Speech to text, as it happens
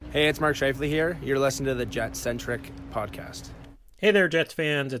Hey, it's Mark Shifley here. You're listening to the Jet Centric podcast. Hey there, Jets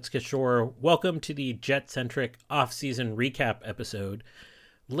fans. It's Kishore. Welcome to the Jet-centric off-season recap episode.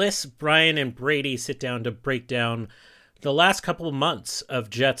 Liz, Brian, and Brady sit down to break down the last couple of months of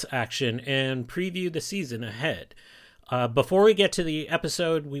Jets action and preview the season ahead. Before we get to the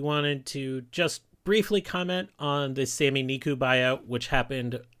episode, we wanted to just briefly comment on the Sami Niku buyout, which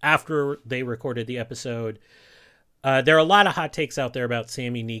happened after they recorded the episode. There are a lot of hot takes out there about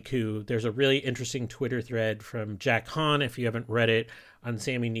Sami Niku. There's a really interesting Twitter thread from Jack Hahn, if you haven't read it, on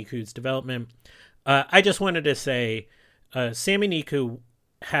Sami Niku's development. I just wanted to say Sami Niku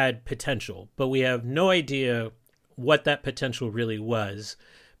had potential, but we have no idea what that potential really was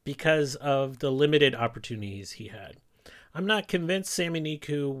because of the limited opportunities he had. I'm not convinced Sami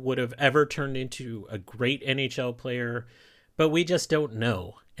Niku would have ever turned into a great NHL player, but we just don't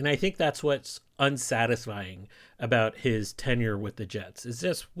know. And I think that's what's unsatisfying about his tenure with the Jets. Is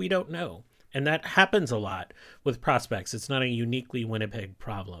just we don't know. And that happens a lot with prospects. It's not a uniquely Winnipeg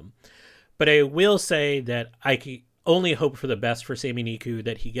problem. But I will say that I can only hope for the best for Sami Niku,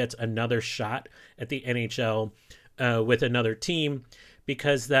 that he gets another shot at the NHL with another team,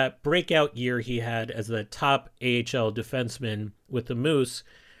 because that breakout year he had as the top AHL defenseman with the Moose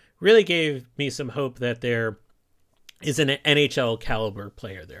really gave me some hope that there is an NHL caliber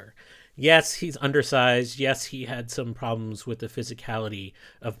player there. Yes, he's undersized. Yes, he had some problems with the physicality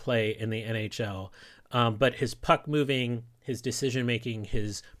of play in the NHL. But his puck moving, his decision making,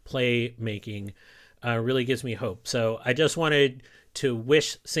 his play making really gives me hope. So I just wanted to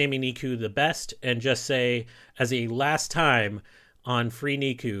wish Sami Niku the best and just say, as a last time on Free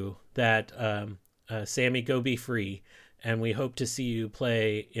Niku, that Sammy, go be free. And we hope to see you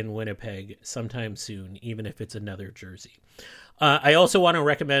play in Winnipeg sometime soon, even if it's another jersey. I also want to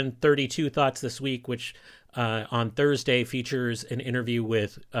recommend 32 Thoughts this week, which on Thursday features an interview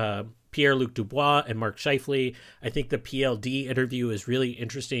with Pierre-Luc Dubois and Mark Shifley. I think the PLD interview is really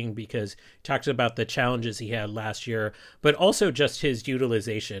interesting because he talks about the challenges he had last year, but also just his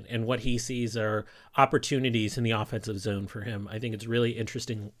utilization and what he sees are opportunities in the offensive zone for him. I think it's really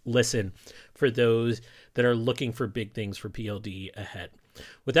interesting listen for those that are looking for big things for PLD ahead.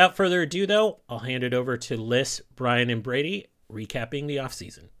 Without further ado, though, I'll hand it over to Liz, Brian, and Brady, recapping the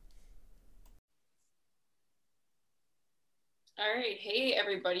offseason. All right. Hey,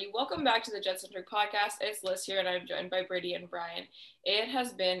 everybody. Welcome back to the Jet Center podcast. It's Liz here, and I'm joined by Brady and Brian. It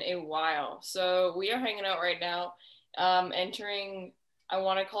has been a while. So we are hanging out right now, entering, I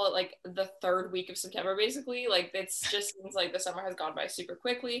want to call it like the third week of September, basically. Like, it's just seems like the summer has gone by super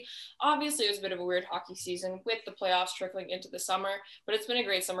quickly. Obviously, it was a bit of a weird hockey season with the playoffs trickling into the summer, but it's been a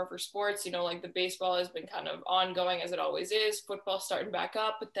great summer for sports. You know, like the baseball has been kind of ongoing as it always is. Football starting back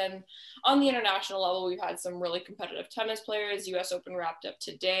up, but then on the international level, we've had some really competitive tennis players. US Open wrapped up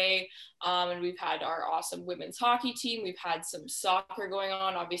today, and we've had our awesome women's hockey team. We've had some soccer going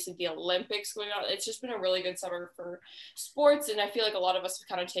on, obviously the Olympics going on. It's just been a really good summer for sports, and I feel like a lot of us have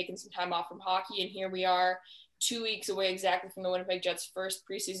kind of taken some time off from hockey, and here we are 2 weeks away exactly from the Winnipeg Jets' first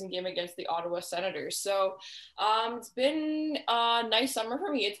preseason game against the Ottawa Senators. So it's been a nice summer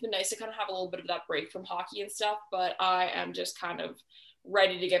for me. It's been nice to kind of have a little bit of that break from hockey and stuff, but I am just kind of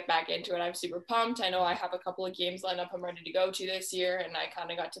ready to get back into it. I'm super pumped. I know I have a couple of games lined up I'm ready to go to this year, and I kind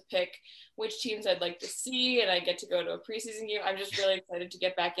of got to pick which teams I'd like to see, and I get to go to a preseason game. I'm just really excited to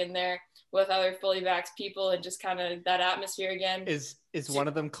get back in there with other fully vaxxed people and just kind of that atmosphere again. Is one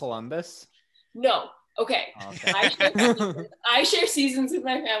of them Columbus? No. Okay. I share seasons with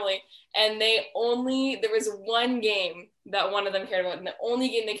my family, and there was one game that one of them cared about, and the only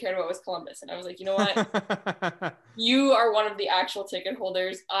game they cared about was Columbus. And I was like, you know what? You are one of the actual ticket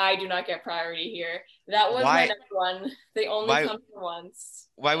holders. I do not get priority here. That was my next one. They only come for once.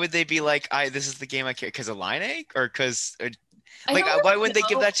 Why would they be like, this is the game I care? Because of Line or because... Like, why wouldn't they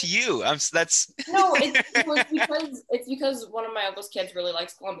give that to you? That's no, it's because one of my uncle's kids really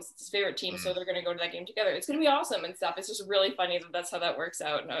likes Columbus. It's his favorite team, so they're gonna go to that game together. It's gonna be awesome and stuff. It's just really funny that that's how that works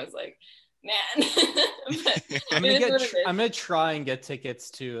out. And I was like, man, I'm gonna try and get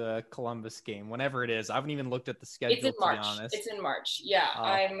tickets to a Columbus game whenever it is. I haven't even looked at the schedule. It's in March. To be honest. It's in March.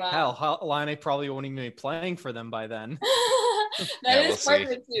 Yeah, Line probably won't even be playing for them by then. That is part of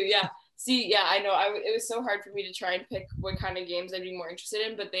it too. Yeah. See, yeah, I know. It was so hard for me to try and pick what kind of games I'd be more interested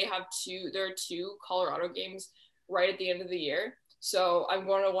in, but there are two Colorado games right at the end of the year. So I'm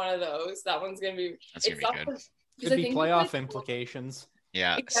going to one of those. That one's going to be... That's going to be good. Could be playoff implications.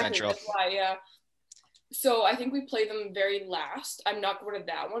 Yeah, exactly, Central. That's why, yeah. So I think we play them very last. I'm not going to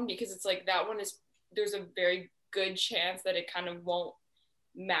that one because it's like that one is... There's a very good chance that it kind of won't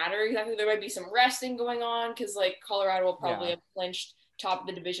matter exactly. There might be some resting going on because like Colorado will probably have clinched top of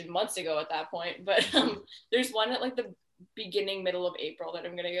the division months ago at that point. But there's one at like the middle of April that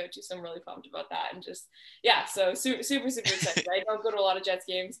I'm gonna go to, so I'm really pumped about that. And just so super excited. I don't go to a lot of Jets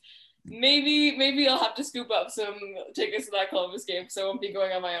games. Maybe I'll have to scoop up some tickets to that Columbus game, so I won't be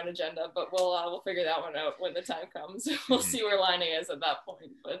going on my own agenda, but we'll figure that one out when the time comes. We'll see where Laine is at that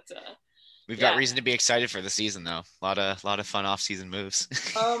point. But we've got reason to be excited for the season, though. A lot of fun off-season moves.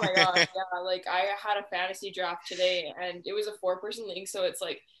 Oh my god, yeah! Like I had a fantasy draft today, and it was a 4-person league, so it's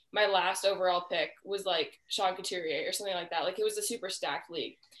like my last overall pick was like Sean Couturier or something like that. Like it was a super stacked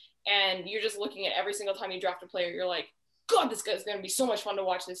league, and you're just looking at every single time you draft a player, you're like, God, this guy's going to be so much fun to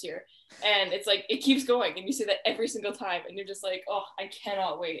watch this year. And it's like, it keeps going. And you see that every single time. And you're just like, oh, I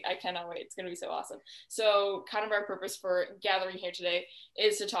cannot wait. It's going to be so awesome. So kind of our purpose for gathering here today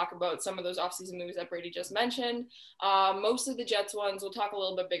is to talk about some of those offseason moves that Brady just mentioned. Most of the Jets ones, we'll talk a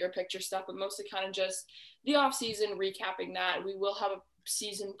little bit bigger picture stuff, but mostly kind of just the offseason, recapping that. We will have a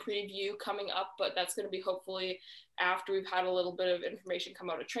season preview coming up, but that's going to be hopefully after we've had a little bit of information come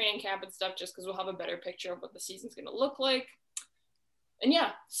out of training camp and stuff, just because we'll have a better picture of what the season's going to look like. And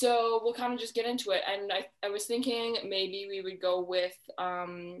so we'll kind of just get into it. And I was thinking maybe we would go with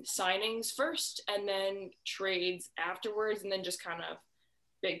signings first and then trades afterwards, and then just kind of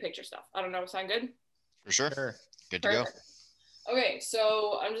big picture stuff. I don't know. Sound good? For sure. Good to go. Okay,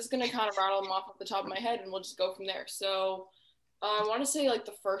 so I'm just going to kind of rattle them off the top of my head, and we'll just go from there. So I want to say like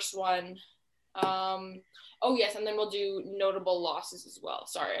the first one. And then we'll do notable losses as well.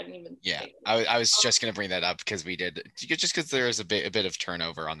 Sorry, I didn't even. Yeah, I was just gonna bring that up because we did just because there is a bit of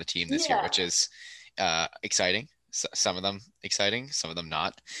turnover on the team this year, which is exciting. Some of them exciting, some of them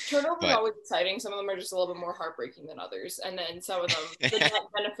not. Turnover is always exciting. Some of them are just a little bit more heartbreaking than others, and then some of them the net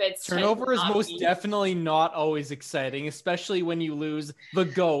benefits. Turnover is most definitely not always exciting, especially when you lose the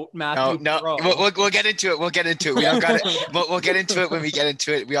GOAT, Matthew. No, we'll get into it. We'll get into it. We don't got it. We'll get into it when we get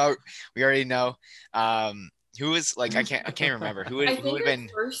into it. We already know. Who was like I can't remember who would have been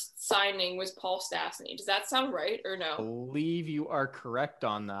first signing was Paul Stastny. Does that sound right or no? I believe you are correct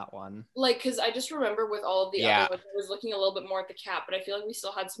on that one. Like, because I just remember with all of the other ones, I was looking a little bit more at the cap, but I feel like we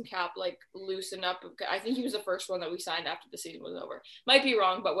still had some cap like loosen up. I think he was the first one that we signed after the season was over. Might be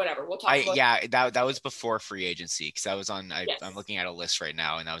wrong, but whatever. We'll talk about that was before free agency because that was on I'm looking at a list right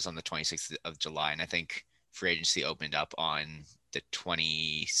now, and that was on the 26th of July, and I think free agency opened up on the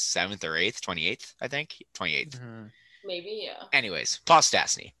 27th or 28th, I think 28th. Mm-hmm. Maybe, yeah. Anyways, Paul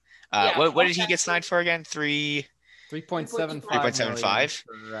Stastny. What did he get signed for again?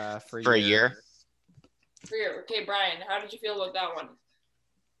 3.75 for a year. Okay, Brian, how did you feel about that one?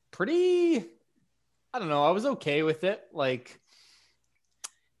 I don't know. I was okay with it. Like,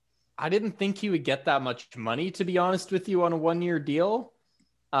 I didn't think he would get that much money, to be honest with you, on a 1-year deal.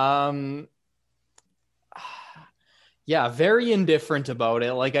 Yeah, very indifferent about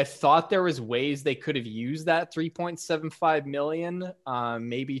it. Like I thought there was ways they could have used that 3.75 million,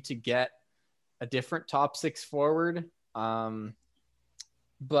 maybe to get a different top 6 forward. But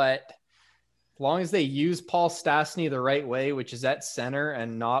as long as they use Paul Stastny the right way, which is at center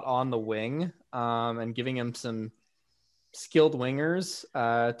and not on the wing, and giving him some skilled wingers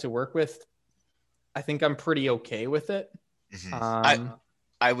to work with, I think I'm pretty okay with it. Mm-hmm.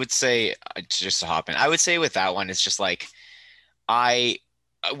 I would say, just to hop in, I would say with that one, it's just like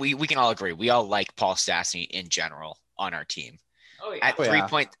we can all agree. We all like Paul Stastny in general on our team. Oh, yeah. At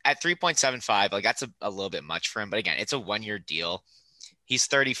 3.75, like that's a little bit much for him. But again, it's a 1-year deal. He's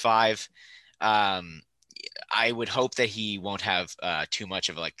 35. I would hope that he won't have too much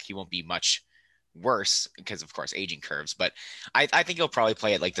of he won't be much worse because of course aging curves, but I think he'll probably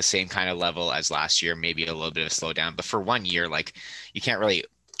play at like the same kind of level as last year, maybe a little bit of a slowdown, but for 1 year, like you can't really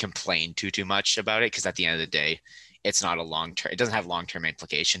complain too much about it because at the end of the day, it's not a long-term, it doesn't have long-term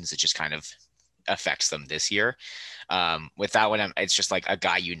implications. It just kind of affects them this year. With that one, it's just like a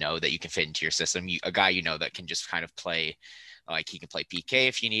guy that you can fit into your system, a guy that can just kind of play. Like he can play PK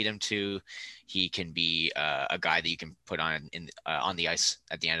if you need him to. He can be a guy that you can put on the ice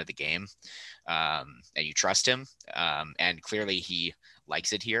at the end of the game, and you trust him. And clearly he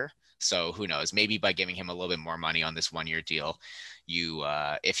likes it here. So who knows? Maybe by giving him a little bit more money on this 1-year deal,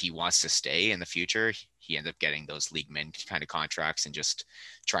 if he wants to stay in the future, he ends up getting those league min kind of contracts and just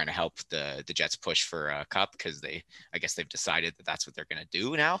trying to help the Jets push for a cup because I guess they've decided that that's what they're going to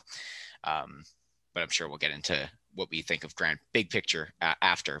do now. But I'm sure we'll get into what we think of big picture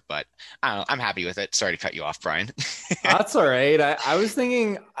after, but I don't know, I'm happy with it. Sorry to cut you off, Brian. That's all right. I was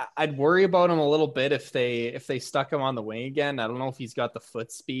thinking I'd worry about him a little bit if they stuck him on the wing again. I don't know if he's got the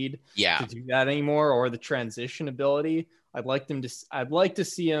foot speed to do that anymore or the transition ability. I'd like to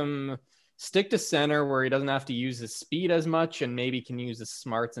see him stick to center where he doesn't have to use his speed as much and maybe can use his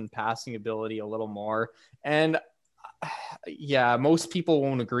smarts and passing ability a little more. And yeah, most people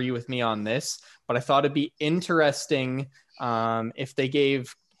won't agree with me on this, but I thought it'd be interesting if they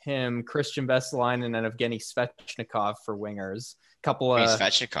gave him Christian Vesalainen and Evgeny Svechnikov for wingers. Couple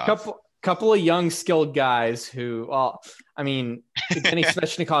of young, skilled guys who, well, I mean, Evgeny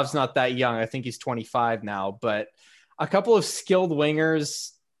Svechnikov's not that young. I think he's 25 now, but a couple of skilled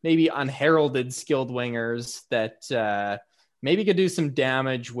wingers, maybe unheralded skilled wingers that maybe could do some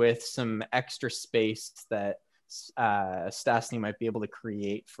damage with some extra space that Stastny might be able to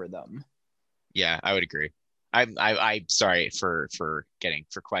create for them. Yeah, I would agree. I'm sorry for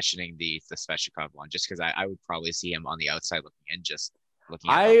questioning the Svechnikov one, just because I would probably see him on the outside looking in, just looking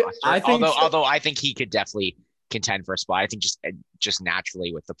at the roster. I think although I think he could definitely contend for a spot. I think just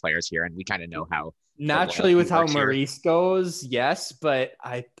naturally with the players here, and we kind of know how naturally with how Maurice goes, yes, but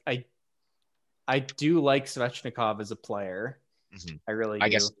I do like Svechnikov as a player. Mm-hmm. I really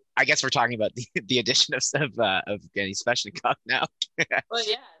do. I guess we're talking about the addition of Evgeny Svechnikov now. But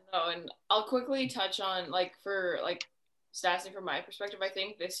yeah, no, and I'll quickly touch on for Stastny from my perspective. I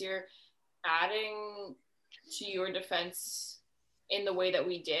think this year adding to your defense in the way that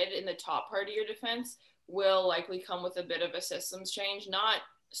we did in the top part of your defense will likely come with a bit of a systems change. Not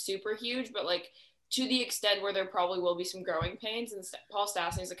super huge, but to the extent where there probably will be some growing pains. And Paul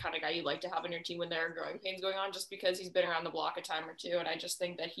Stastny is the kind of guy you'd like to have on your team when there are growing pains going on, just because he's been around the block a time or two. And I just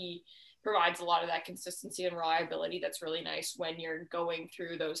think that he provides a lot of that consistency and reliability that's really nice when you're going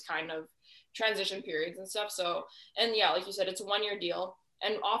through those kind of transition periods and stuff. So, and yeah, like you said, it's a 1-year deal.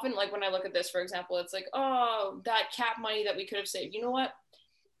 And often, when I look at this, for example, it's oh, that cap money that we could have saved. You know what?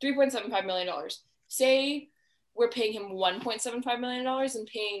 $3.75 million. Say we're paying him $1.75 million and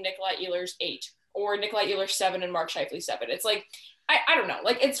paying Nikolai Ehlers $8 million. Or Nikolai Ehlers 7 and Mark Scheifele 7. It's I don't know.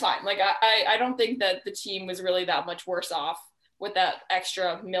 It's fine. I don't think that the team was really that much worse off with that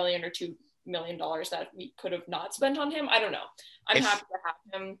extra $1 million or $2 million that we could have not spent on him. I don't know. I'm happy to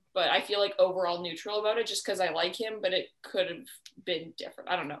have him, but I feel overall neutral about it just because I like him, but it could have been different.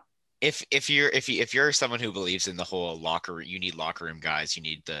 I don't know. If you're someone who believes in the whole you need locker room guys, you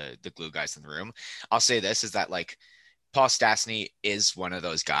need the glue guys in the room. I'll say this is that Paul Stastny is one of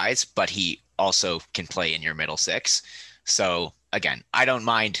those guys, but he also can play in your middle six. So again, I don't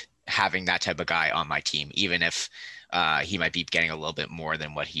mind having that type of guy on my team, even if he might be getting a little bit more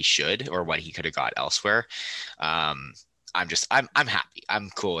than what he should or what he could have got elsewhere. I'm happy. I'm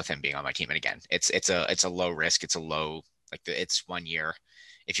cool with him being on my team. And again, it's a low risk. It's a low, it's 1 year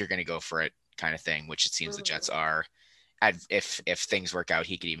if you're going to go for it kind of thing, which it seems the Jets are. If things work out,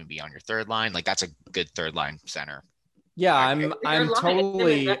 he could even be on your third line. That's a good third line center. Yeah, I'm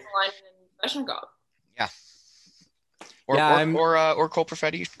totally. Yeah. Or Cole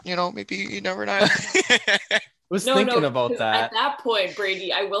Perfetti, maybe you never know. was thinking about that. At that point,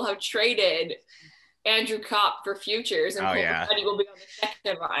 Brady, I will have traded Andrew Kopp for futures, and Cole Perfetti will be on the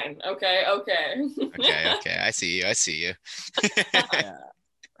second line. Okay. Okay. I see you. Yeah.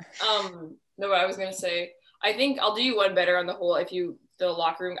 No, what I was gonna say, I think I'll do you one better on the whole. The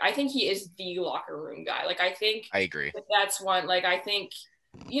locker room, I think he is the locker room guy. I think I agree. That's one. I think,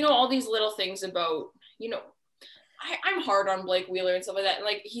 all these little things about, I'm hard on Blake Wheeler and stuff like that. And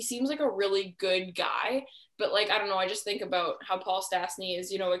he seems like a really good guy, but I don't know. I just think about how Paul Stastny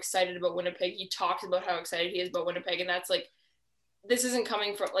is, excited about Winnipeg. He talks about how excited he is about Winnipeg. And that's this isn't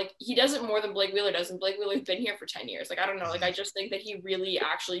coming from he does it more than Blake Wheeler does. And Blake Wheeler's been here for 10 years. I don't know. I just think that he really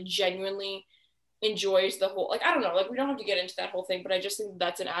actually genuinely enjoys the whole, I don't know, we don't have to get into that whole thing, but I just think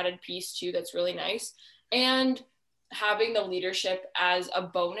that's an added piece too that's really nice. And having the leadership as a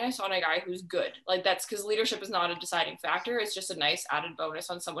bonus on a guy who's good, that's because leadership is not a deciding factor. It's just a nice added bonus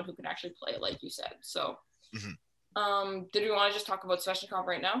on someone who can actually play, like you said. So did we want to just talk about Svechnikov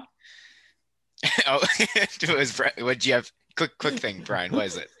right now? What do you have? Quick thing, Brian, what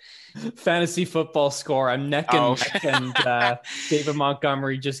is it? Fantasy football score. I'm neck and neck, and David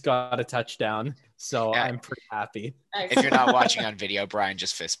Montgomery just got a touchdown. So I'm pretty happy. If you're not watching on video, Brian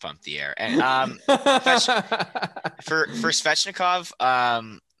just fist pumped the air. And for Svechnikov,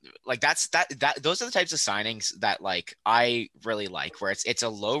 those are the types of signings that I really like, where it's a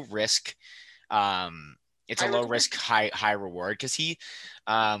low risk, it's a low risk, high reward. Because he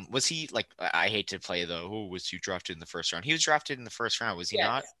was he I hate to play was he drafted in the first round? He was drafted in the first round, was he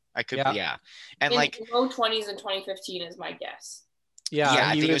not? I could be, yeah. And in low 20s in 2015 is my guess. Yeah,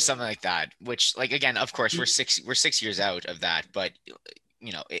 I think it was something like that. Which, again, of course, we're 6 years out of that, but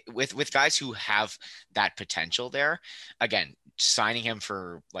with guys who have that potential there, again, signing him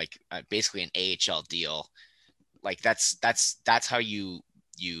for basically an AHL deal, that's how you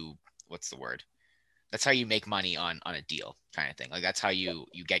what's the word? That's how you make money on a deal kind of thing. Like that's how you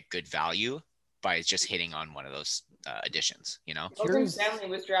get good value by just hitting on one of those additions, you know? Logan Stanley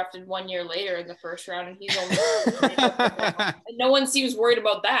was drafted 1 year later in the first round, and he's only and no one seems worried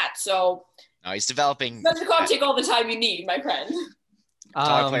about that. So no, he's developing. Svechnikov take all the time you need, my friend.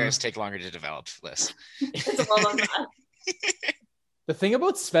 Taller players take longer to develop, Liz. It's a well-known fact. The thing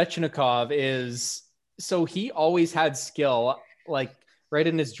about Svechnikov is, so he always had skill, like right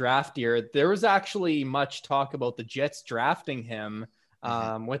in his draft year. There was actually much talk about the Jets drafting him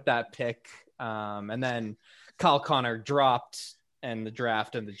with that pick. And then Kyle Connor dropped in the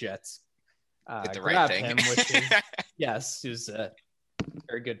draft and the Jets did the grabbed right thing. him, which is, yes, is a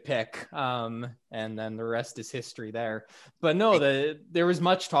very good pick. And then the rest is history there. But no, there was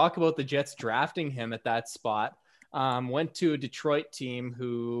much talk about the Jets drafting him at that spot. Went to a Detroit team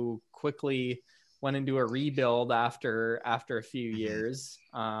who quickly went into a rebuild after a few years.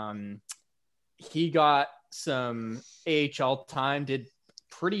 He got some AHL time, did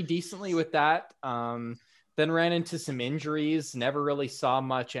pretty decently with that. Then ran into some injuries, never really saw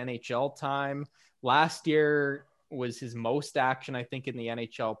much NHL time. Last year was his most action, I think, in the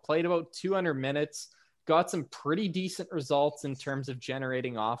NHL. Played about 200 minutes, got some pretty decent results in terms of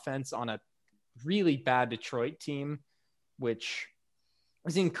generating offense on a really bad Detroit team, which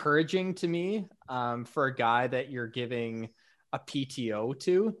is encouraging to me for a guy that you're giving a PTO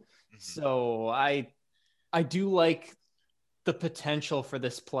to. So I do like the potential for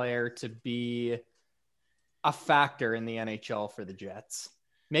this player to be a factor in the NHL for the Jets.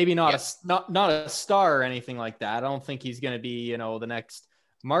 Maybe not a star or anything like that. I don't think he's going to be, the next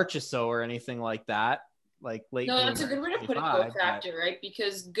Marchessault or anything like that. Like late. No, that's a good way to put it, though, factor, right?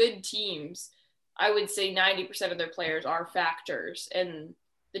 Because good teams, I would say 90% of their players are factors in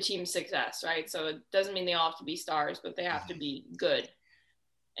the team's success, right? So it doesn't mean they all have to be stars, but they have to be good.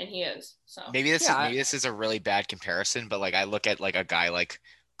 And he is. So maybe this is a really bad comparison, but like I look at like a guy like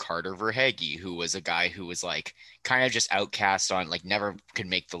Carter Verhaeghe, who was a guy who was like kind of just outcast on, like never could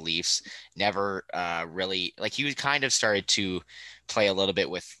make the Leafs, never really, like he was kind of started to play a little bit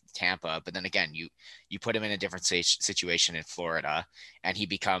with Tampa, but then again, you put him in a different situation in Florida and he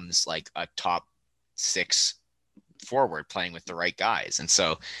becomes like a top 6 forward playing with the right guys. And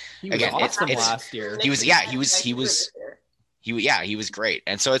so again, awesome last year. He was great.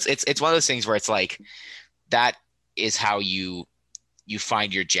 And so it's one of those things where it's like, that is how you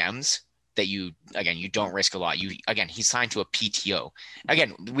find your gems, that you don't risk a lot. He's signed to a PTO.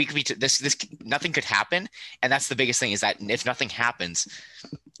 Again, we could be this nothing could happen. And that's the biggest thing, is that if nothing happens,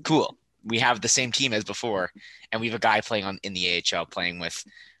 cool, we have the same team as before. And we have a guy playing in the AHL playing with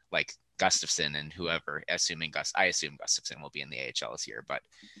like Gustafsson and whoever, I assume Gustafsson will be in the AHL this year, but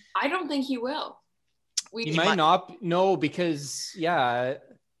I don't think he will. He might not. No, because there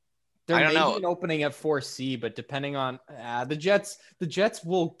may be an opening at 4C, but depending on the Jets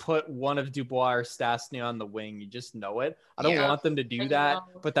will put one of Dubois or Stastny on the wing. You just know it. I don't want them to do that,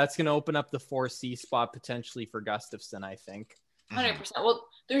 but that's going to open up the 4C spot potentially for Gustafsson, I think. 100%. Well,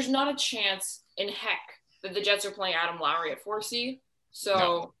 there's not a chance in heck that the Jets are playing Adam Lowry at 4C.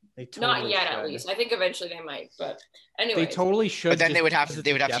 So not yet, at least. I think eventually they might, but anyway. They totally should. But then they would have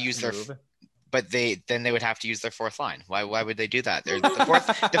to use their. But they would have to use their fourth line. Why would they do that?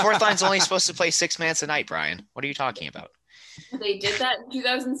 The fourth line's only supposed to play 6 minutes a night, Brian. What are you talking about? They did that in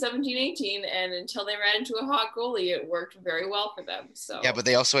 2017-18, and until they ran into a hot goalie, it worked very well for them. So yeah, but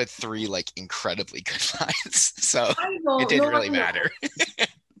they also had 3 like incredibly good lines, so it didn't really matter.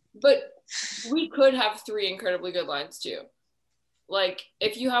 But we could have 3 incredibly good lines too. Like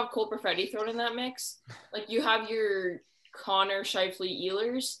if you have Cole Perfetti thrown in that mix, like you have your Connor, Scheifele,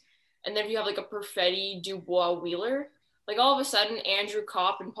 Ehlers. And then if you have like a Perfetti, Dubois, Wheeler, like all of a sudden Andrew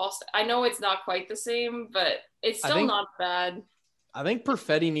Kopp and Paul. I know it's not quite the same, but it's still not bad. I think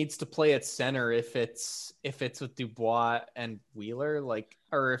Perfetti needs to play at center if it's with Dubois and Wheeler,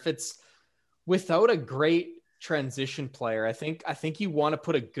 or if it's without a great transition player. I think you want to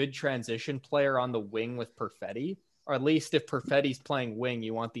put a good transition player on the wing with Perfetti, or at least if Perfetti's playing wing,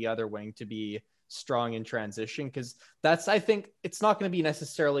 you want the other wing to be strong in transition, because I think it's not going to be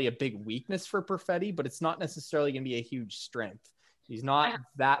necessarily a big weakness for Perfetti, but it's not necessarily going to be a huge strength. He's not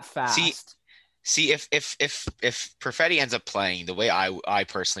that fast. See if Perfetti ends up playing the way I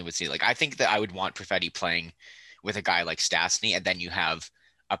personally would see, like I think that I would want Perfetti playing with a guy like Stastny, and then you have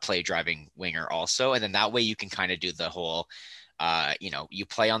a play driving winger also, and then that way you can kind of do the whole you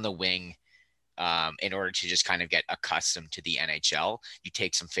play on the wing in order to just kind of get accustomed to the NHL. You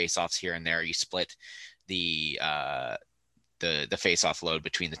take some faceoffs here and there. You split the the face-off load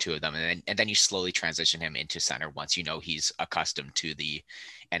between the two of them, and then you slowly transition him into center once you know he's accustomed to the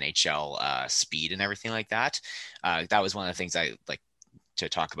NHL speed and everything like that. That was one of the things I like to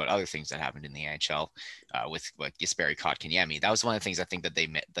talk about. Other things that happened in the NHL with like Jesperi Kotkaniemi. That was one of the things I think that the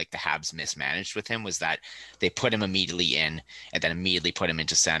Habs mismanaged with him, was that they put him immediately in and then immediately put him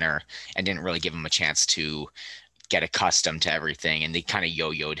into center and didn't really give him a chance to get accustomed to everything, and they kind of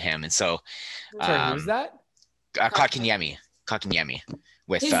yo-yoed him. And so Sorry, who's that? Kotkaniemi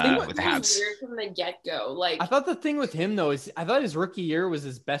with the Habs. Weird from the get-go. Like, I thought the thing with him though is I thought his rookie year was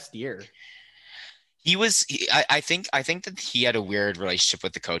his best year. I think that he had a weird relationship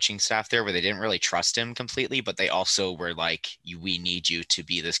with the coaching staff there, where they didn't really trust him completely, but they also were like, we need you to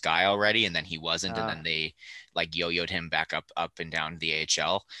be this guy already. And then he wasn't. And then they like yo-yoed him back up and down the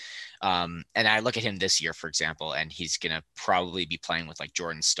AHL. And I look at him this year, for example, and he's going to probably be playing with like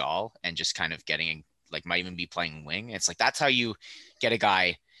Jordan Stahl and just kind of getting like, might even be playing wing. It's like, that's how you get a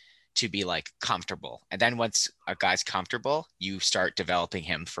guy to be like comfortable. And then once a guy's comfortable, you start developing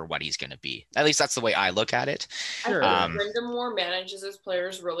him for what he's going to be. At least that's the way I look at it. Sure. I think Brendan Moore manages his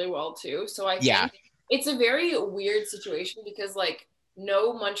players really well too. So I think it's a very weird situation, because like,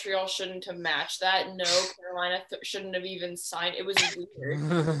 no, Montreal shouldn't have matched that. No, Carolina shouldn't have even signed. It was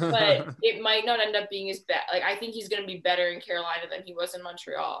weird, but it might not end up being as bad. Like, I think he's going to be better in Carolina than he was in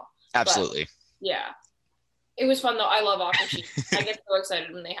Montreal. Absolutely. But, yeah. It was fun though. I love offer sheets. I get so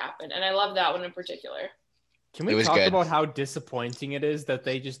excited when they happen, and I love that one in particular. Can we talk about how disappointing it is that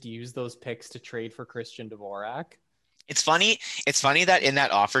they just use those picks to trade for Christian Dvorak? It's funny that in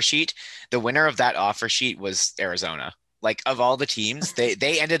that offer sheet, the winner of that offer sheet was Arizona. Like, of all the teams,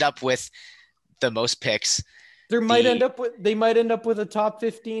 they ended up with the most picks. They might end up with a top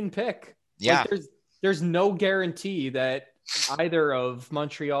 15 pick. Yeah. Like, there's no guarantee that either of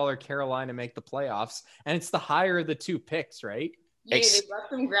Montreal or Carolina make the playoffs, and it's the higher of the two picks, right? Yeah, they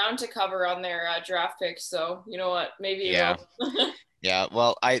left them ground to cover on their draft picks, so you know what? Maybe yeah. Yeah.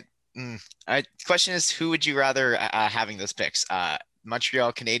 Well, the question is, who would you rather having those picks?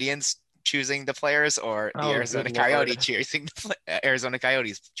 Montreal Canadiens choosing the players, or the Arizona Coyotes choosing Arizona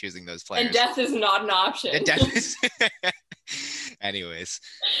Coyotes choosing those players? And death is not an option. And death is. Anyways,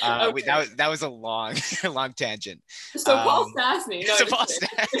 okay. that was a long tangent. So Paul Stastny. No, so Paul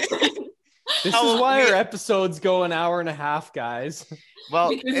Stastny. This is why our episodes go an hour and a half, guys. Well,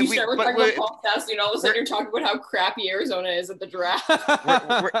 because you start talking about Paul Stastny, and all of a sudden you're talking about how crappy Arizona is at the draft.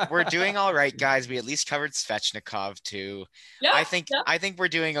 we're doing all right, guys. We at least covered Svechnikov too. Yeah, I think we're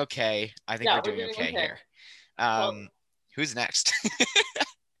doing okay. I think we're doing okay here. Who's next?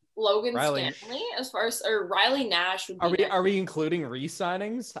 Logan Stanley, as far as, or Riley Nash would be. Are we including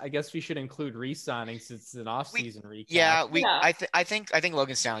re-signings? I guess we should include re-signings. It's an off-season recap. Yeah, I think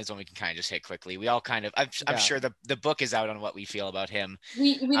Logan Stanley's one we can kind of just hit quickly. We all kind of, I'm sure the book is out on what we feel about him.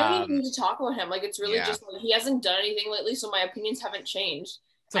 We don't even need to talk about him. Like, it's really just like, he hasn't done anything lately, so my opinions haven't changed.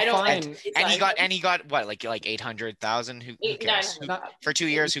 And he got what, like 800,000. Who cares? For 2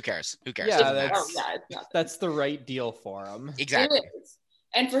 years, who cares? Yeah, that's the right deal for him. Exactly.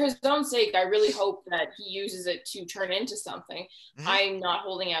 And for his own sake, I really hope that he uses it to turn into something. Mm-hmm. I'm not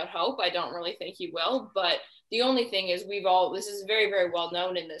holding out hope. I don't really think he will. But the only thing is, this is very, very well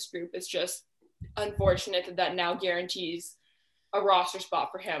known in this group. It's just unfortunate that now guarantees a roster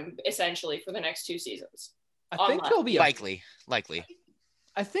spot for him, essentially, for the next 2 seasons. I think he'll be likely.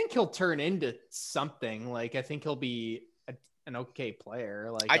 I think he'll turn into something. Like, I think he'll be an okay player.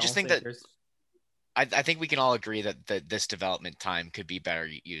 Like, I think we can all agree that this development time could be better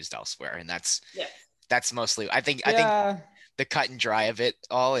used elsewhere, and that's mostly. I think the cut and dry of it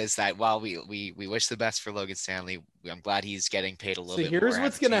all is that while we wish the best for Logan Stanley, I'm glad he's getting paid a little bit more. So here's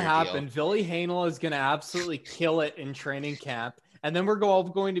what's going to happen: Ville Heinola is going to absolutely kill it in training camp, and then we're all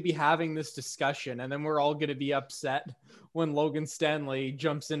going to be having this discussion, and then we're all going to be upset when Logan Stanley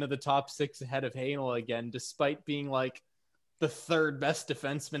jumps into the top 6 ahead of Heinola again, despite being like the 3rd best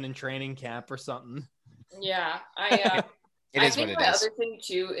defenseman in training camp or something. Yeah, I think the other thing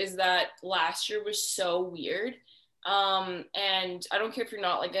too is that last year was so weird. And I don't care if you're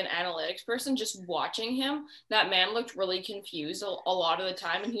not like an analytics person, just watching him, that man looked really confused a lot of the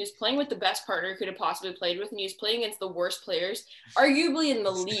time, and he was playing with the best partner he could have possibly played with, and he was playing against the worst players, arguably in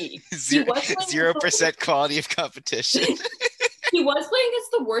the league. 0% quality of competition. He was playing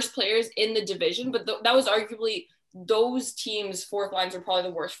against the worst players in the division, but that was arguably those teams' 4th lines are probably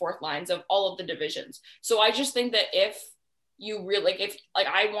the worst 4th lines of all of the divisions. So I just think that if you really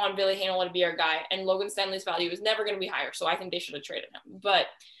I want Ville Heinola to be our guy, and Logan Stanley's value is never going to be higher, so I think they should have traded him. But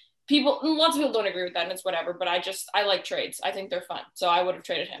lots of people don't agree with that, and it's whatever. But I like trades. I think they're fun, so I would have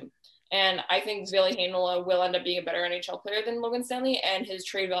traded him. And I think Ville Heinola will end up being a better NHL player than Logan Stanley, and his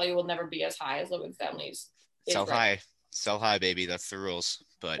trade value will never be as high as Logan Stanley's. Sell high, baby. That's the rules.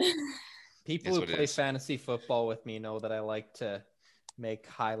 But people who play fantasy football with me know that I like to make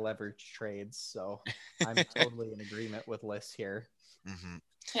high leverage trades. So I'm totally in agreement with Liz here. Mm-hmm.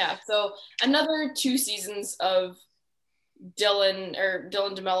 Yeah. So another 2 seasons of Dylan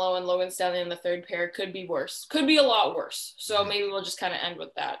DeMello and Logan Stanley in the third pair could be worse. Could be a lot worse. So maybe we'll just kind of end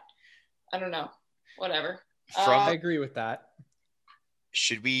with that. I don't know. Whatever. I agree with that.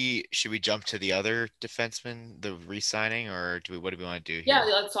 Should we jump to the other defenseman, the re-signing, or what do we want to do here? Yeah,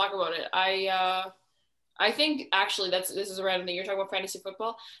 let's talk about it. I think actually this is a random thing. You're talking about fantasy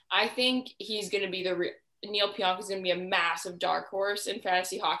football. I think he's going to be Neil Pionk is going to be a massive dark horse in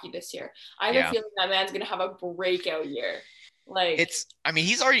fantasy hockey this year. I have a feeling that man's going to have a breakout year.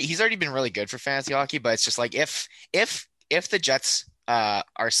 He's already been really good for fantasy hockey, but it's just like if the Jets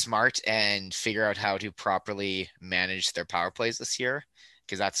are smart and figure out how to properly manage their power plays this year,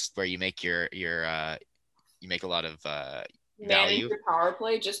 because that's where you make you make a lot of value. Your power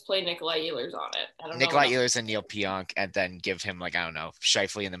play, just play Nikolai Ehlers on it. Nikolai Ehlers and Neil Pionk, and then give him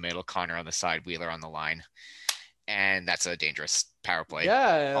Scheifele in the middle, Connor on the side, Wheeler on the line, and that's a dangerous power play.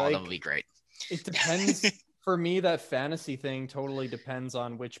 Yeah, all of them will be great. It depends. For me, that fantasy thing totally depends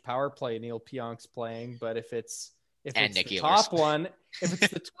on which power play Neil Pionk's playing. But if it's the top one, if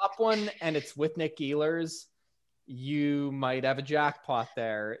it's the top one and it's with Nick Ehlers, you might have a jackpot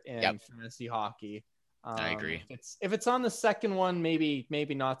there in fantasy hockey. I agree. If it's on the second one, maybe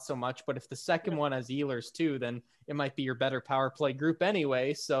not so much. But if the second one has Ehlers too, then it might be your better power play group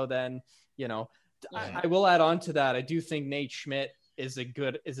anyway. So then, I will add on to that. I do think Nate Schmidt is a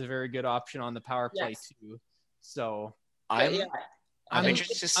very good option on the power play too. So I'm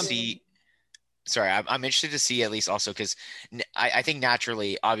interested to see. Sorry, I'm interested to see at least also because I think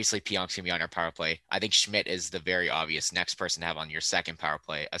naturally, obviously, Pionk's going to be on our power play. I think Schmidt is the very obvious next person to have on your second power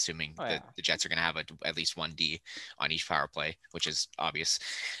play, assuming that the Jets are going to have at least one D on each power play, which is obvious.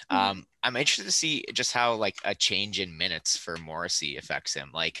 I'm interested to see just how a change in minutes for Morrissey affects him.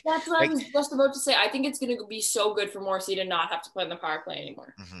 That's what I was just about to say. I think it's going to be so good for Morrissey to not have to play in the power play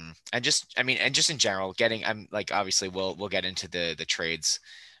anymore. Mm-hmm. And just in general, obviously we'll get into the trades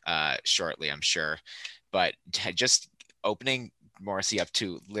shortly, I'm sure, but just opening Morrissey up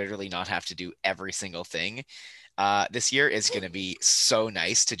to literally not have to do every single thing this year is going to be so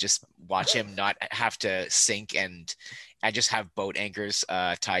nice to just watch him not have to sink and just have boat anchors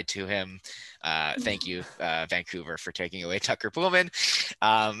tied to him. Thank you, Vancouver, for taking away Tucker Pullman.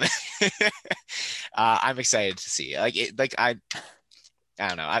 I'm excited to see. I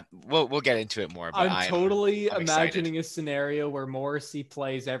don't know. We'll get into it more. But I'm totally imagining a scenario where Morrissey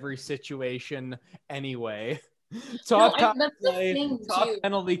plays every situation anyway. Top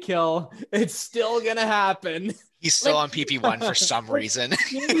penalty kill. It's still gonna happen. He's still on PP1 for some reason.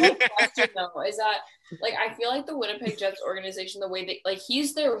 My question though is that I feel like the Winnipeg Jets organization, the way they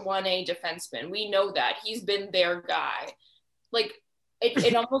he's their 1A defenseman. We know that he's been their guy.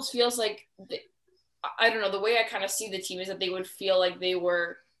 It almost feels like. I don't know, the way I kind of see the team is that they would feel like they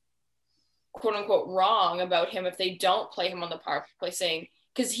were quote unquote wrong about him if they don't play him on the power play, saying,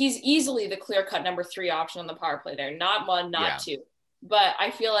 because he's easily the clear cut number 3 option on the power play there, not 1, not 2. But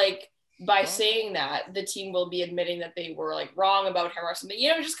I feel like by saying that, the team will be admitting that they were wrong about him or something,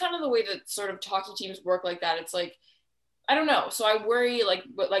 just kind of the way that sort of hockey teams work like that. It's I don't know. So I worry, like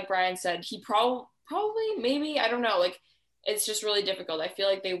Brian said, he probably, maybe, I don't know. It's just really difficult. I feel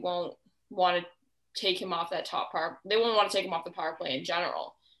like they won't want to take him off that top power. They won't want to take him off the power play in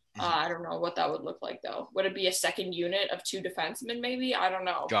general. I don't know what that would look like though. Would it be a second unit of 2 defensemen maybe? I don't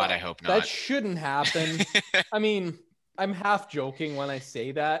know. God, I hope not. That shouldn't happen. I mean, I'm half joking when I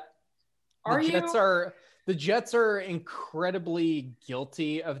say that. The Jets are incredibly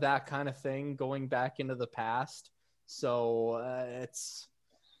guilty of that kind of thing going back into the past. So it's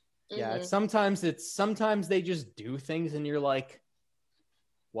sometimes they just do things and you're like,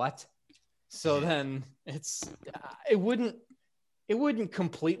 what? So then it wouldn't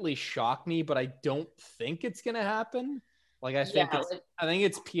completely shock me, but I don't think it's gonna happen. I think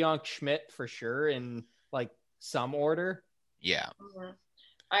it's Pionk Schmidt for sure in some order. Yeah.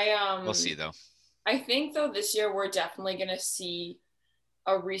 We'll see though. I think though this year we're definitely gonna see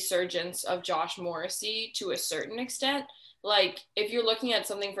a resurgence of Josh Morrissey to a certain extent. If you're looking at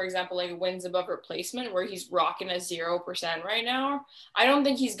something, for example, wins above replacement, where he's rocking a 0% right now, I don't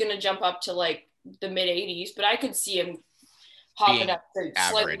think he's going to jump up to the mid 80s, but I could see him hopping up to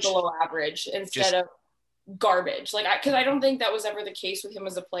slightly below average instead of garbage. Because I don't think that was ever the case with him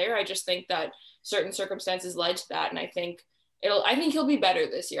as a player. I just think that certain circumstances led to that. And I think I think he'll be better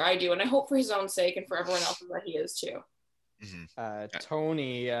this year. I do. And I hope for his own sake and for everyone else's that he is too.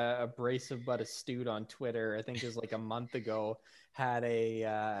 Tony, abrasive but astute on Twitter, I think it was like a month ago, had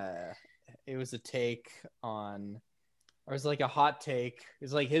it was a take on, or it was like a hot take. It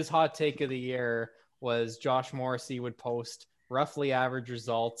was like his hot take of the year was Josh Morrissey would post roughly average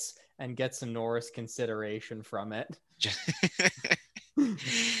results and get some Norris consideration from it.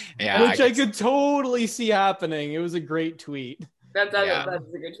 Yeah, Which I could totally see happening. It was a great tweet. That's a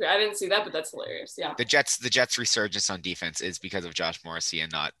good tweet. I didn't see that, but that's hilarious. Yeah. The Jets' resurgence on defense is because of Josh Morrissey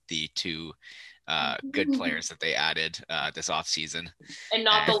and not the two good players that they added this offseason. And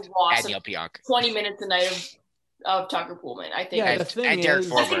not the loss of of 20 minutes a night of Tucker Pullman, I think. Yeah, and Derek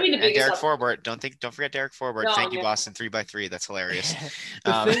Forbort. Don't forget Derek Forbort. No, Thank you, Boston 3x3. That's hilarious.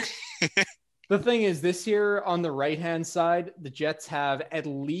 The thing is, this year on the right-hand side, the Jets have at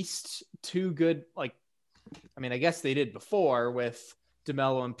least two good, I guess they did before with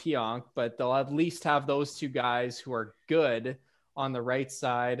DeMello and Pionk, but they'll at least have those two guys who are good on the right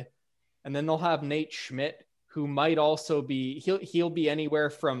side. And then they'll have Nate Schmidt, who might also be, he'll be anywhere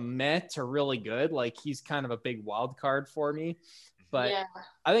from meh to really good. Like, he's kind of a big wild card for me. But yeah.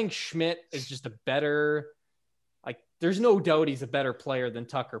 I think Schmidt is just a better, there's no doubt he's a better player than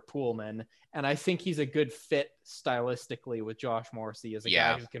Tucker Pullman. And I think he's a good fit stylistically with Josh Morrissey as a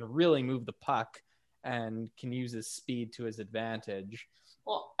guy who can really move the puck and can use his speed to his advantage.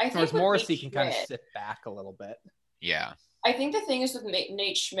 Well, I think Morrissey can kind of sit back a little bit. Yeah. I think the thing is with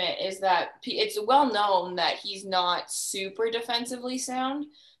Nate Schmidt is that it's well known that he's not super defensively sound,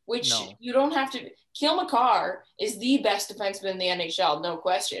 which you don't have to. Cale Makar is the best defenseman in the NHL, no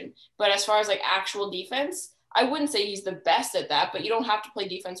question. But as far as actual defense, I wouldn't say he's the best at that, but you don't have to play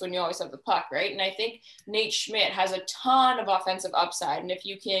defense when you always have the puck, right? And I think Nate Schmidt has a ton of offensive upside. And if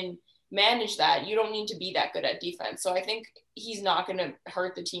you can manage that, you don't need to be that good at defense. So I think he's not going to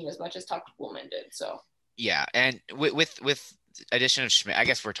hurt the team as much as Tucker Pullman did. So yeah, and with addition of Schmidt, I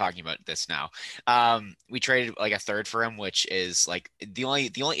guess we're talking about this now. We traded a third for him, which is the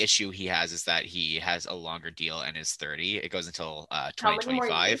only issue he has is that he has a longer deal and is 30. It goes until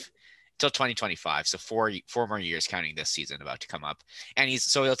 2025. Till 2025, so four more years counting this season about to come up, and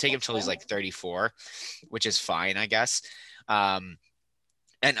he'll take him till he's 34, which is fine, I guess. And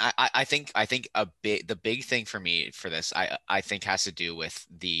I think the big thing for me for this, I think has to do with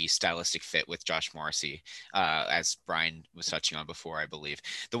the stylistic fit with Josh Morrissey, as Brian was touching on before, I believe.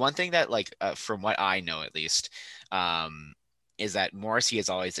 The one thing that from what I know at least, is that Morrissey has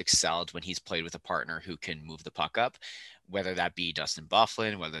always excelled when he's played with a partner who can move the puck up, whether that be Dustin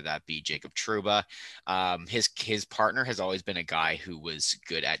Byfuglien, whether that be Jacob Trouba. His partner has always been a guy who was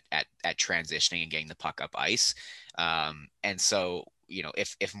good at transitioning and getting the puck up ice. And so,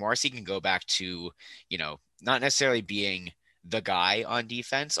 if Morrissey can go back to, not necessarily being the guy on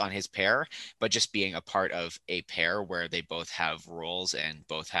defense on his pair, but just being a part of a pair where they both have roles and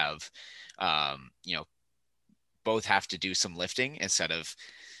both have, both have to do some lifting instead of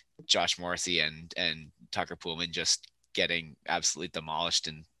Josh Morrissey and Tucker Pullman just getting absolutely demolished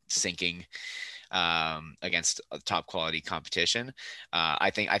and sinking against top quality competition. I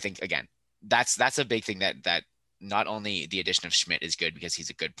think again, that's a big thing that not only the addition of Schmidt is good because he's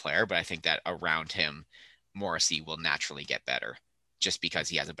a good player, but I think that around him, Morrissey will naturally get better just because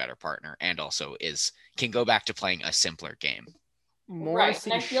he has a better partner and also can go back to playing a simpler game.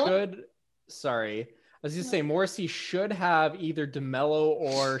 Morrissey I was going to say, Morrissey should have either DeMello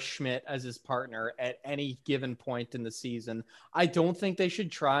or Schmidt as his partner at any given point in the season. I don't think they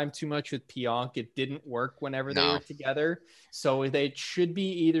should try him too much with Pionk. It didn't work whenever they were together. So they should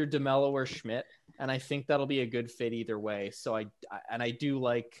be either DeMello or Schmidt. And I think that'll be a good fit either way. So I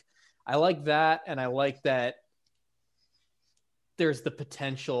like that. And I like that there's the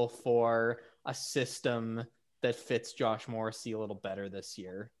potential for a system that fits Josh Morrissey a little better this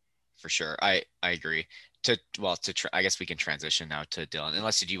year. For sure. I agree. I guess we can transition now to Dylan,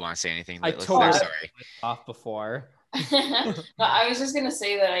 unless do you want to say anything? I totally off before. I was just going to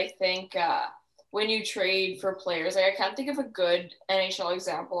say that I think when you trade for players, I can't think of a good NHL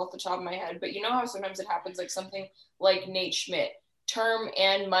example off the top of my head, but you know how sometimes it happens something like Nate Schmidt, term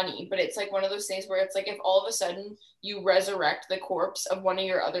and money, but it's one of those things where it's if all of a sudden you resurrect the corpse of one of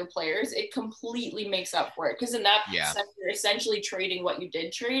your other players, it completely makes up for it. Because in that sense, you're essentially trading what you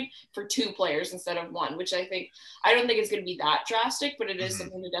did trade for two players instead of one, which I don't think it's going to be that drastic, but it is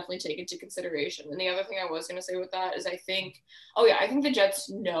something to definitely take into consideration. And the other thing I was going to say with that is I think the Jets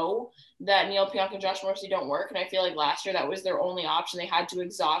know that Neil Pionk and Josh Morrissey don't work. And I feel last year that was their only option. They had to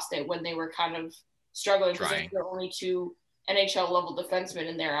exhaust it when they were kind of struggling because they're only two NHL level defensemen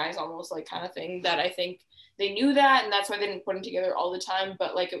in their eyes, almost kind of thing, that I think they knew that, and that's why they didn't put them together all the time.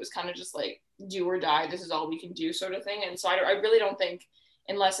 But like it was kind of just like do or die. This is all we can do, sort of thing. And so I really don't think,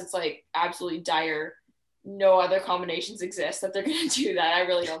 unless it's like absolutely dire, no other combinations exist, that they're gonna do that. I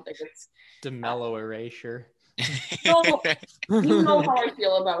really don't think it's DeMello erasure. no, you know how I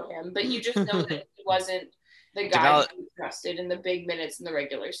feel about him, but you just know that he wasn't the guy that you trusted in the big minutes in the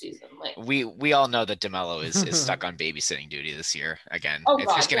regular season. Like we all know that DeMello is stuck on babysitting duty this year again. Oh, it's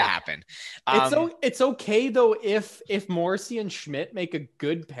God, just gonna yeah. happen. It's okay though if Morrissey and Schmidt make a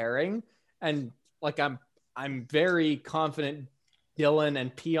good pairing, and like I'm very confident Dylan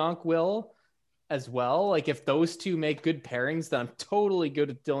and Pionk will as well. Like if those two make good pairings, then I'm totally good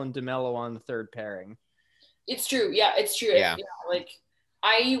with Dylan DeMello on the third pairing. it's true. Yeah, it's true. Yeah. Like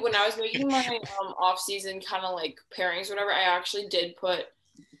when I was making my off season kind of like pairings, or whatever, I actually did put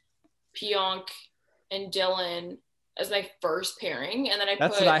Pionk and Dylan as my first pairing, and then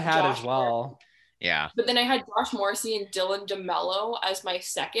That's put what I had Josh as well. Yeah. But then I had Josh Morrissey and Dylan DeMello as my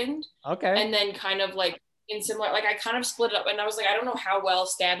second, Okay. and then kind of like in similar, like I kind of split it up, and I was like, I don't know how well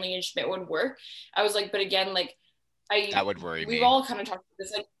Stanley and Schmidt would work. I was like, but again, like That would worry me. We've all kind of talked about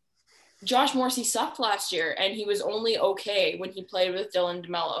this, like Josh Morrissey sucked last year, and he was only okay when he played with Dylan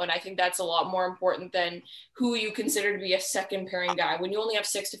DeMello, and I think that's a lot more important than who you consider to be a second pairing guy. When you only have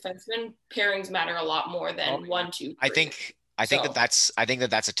 6 defensemen, pairings matter a lot more than 1, 2, 3. I think that's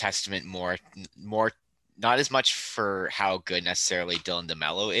a testament more not as much for how good necessarily Dylan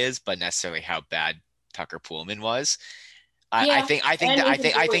DeMello is, but necessarily how bad Tucker Poolman was. I think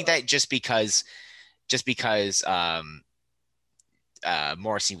that just because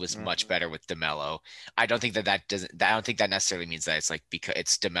Morrissey was much better with DeMello. I don't think that necessarily means that it's like because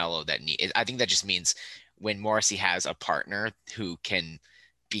it's DeMello that I think that just means when Morrissey has a partner who can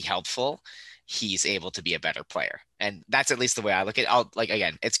be helpful, he's able to be a better player. And that's at least the way I look at it.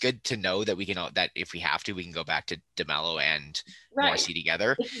 Again, it's good to know that that if we have to, we can go back to DeMello and Morrissey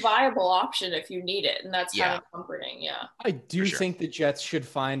together. It's a viable option if you need it. And that's kind of comforting. Yeah. I do think the Jets should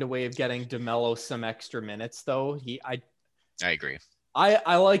find a way of getting DeMello some extra minutes though. I agree.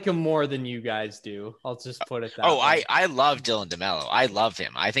 I like him more than you guys do. I'll just put it that way. I love Dylan DeMello. I love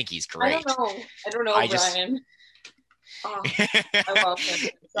him. I think he's great. I don't know, Brian. I love him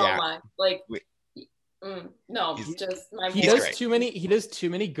so much. Like, no, he does too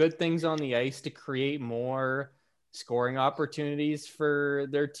many good things on the ice to create more scoring opportunities for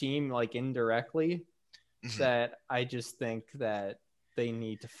their team, like indirectly. That I just think that they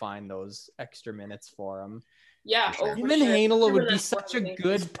need to find those extra minutes for him. Yeah, him and Heinola would be such a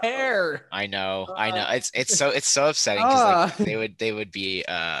good pair. I know. It's so upsetting because they would be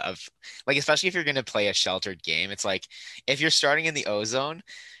especially if you're going to play a sheltered game. It's like if you're starting in the O-zone,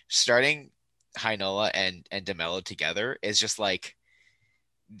 starting Heinola and DeMello together is just like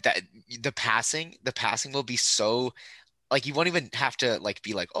that. The passing will be so. Like you won't even have to like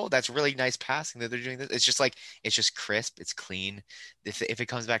be like, oh, that's really nice passing that they're doing this. It's just crisp. It's clean. If it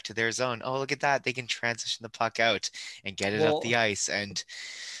comes back to their zone, oh, look at that. They can transition the puck out and get it up the ice. And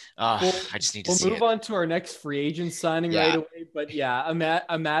I just need to see it. We'll move on to our next free agent signing right away. But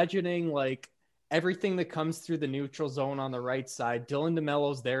imagining like everything that comes through the neutral zone on the right side, Dylan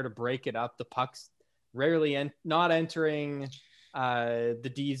DeMello's there to break it up. The puck's rarely not entering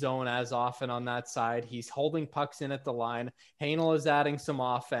the D zone as often on that side. He's holding pucks in at the line. Heinola is adding some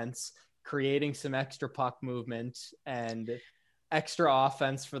offense, creating some extra puck movement and extra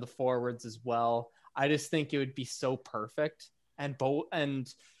offense for the forwards as well. I just think it would be so perfect. And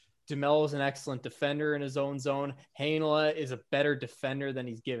DeMello is an excellent defender in his own zone. Heinola is a better defender than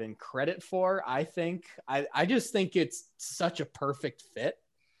he's given credit for, I think. I just think it's such a perfect fit.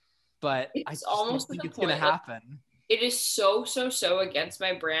 But I just don't think it's going to happen. It is so against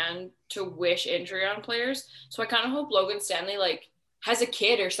my brand to wish injury on players. So I kind of hope Logan Stanley like has a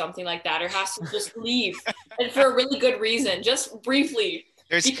kid or something like that, or has to just leave and for a really good reason, just briefly.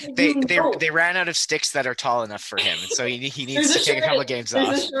 They ran out of sticks that are tall enough for him, so he needs to take a couple of games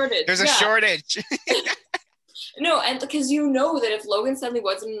off. There's a shortage. No, and because that if Logan Stanley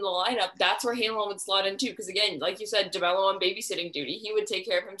wasn't in the lineup, that's where Heinola would slot in too. Because again, like you said, DeMello on babysitting duty, he would take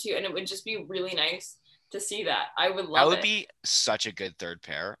care of him too, and it would just be really nice to see that. I would love it. That would be such a good third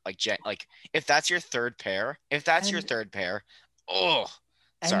pair. Like if that's your third pair,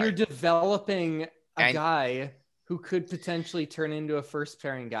 you're developing a guy who could potentially turn into a first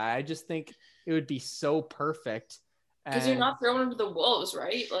pairing guy. I just think it would be so perfect. Because you're not throwing him to the wolves,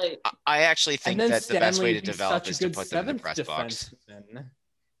 right? Like I actually think that the best way to develop is to put them in the press box.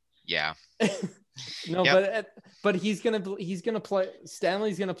 Yeah. No, but he's gonna play.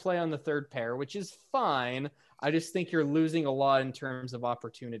 Stanley's gonna play on the third pair, which is fine. I just think you're losing a lot in terms of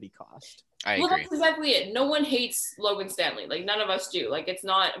opportunity cost. I Well, agree. that's exactly it. No one hates Logan Stanley. Like none of us do. Like it's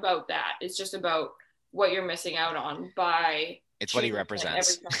not about that. It's just about what you're missing out on by It's what he choosing him every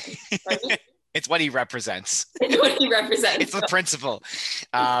represents. time. Pardon? It's what he represents. It's what he represents. It's the principle.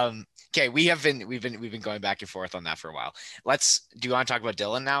 Okay, we've been going back and forth on that for a while. Do you want to talk about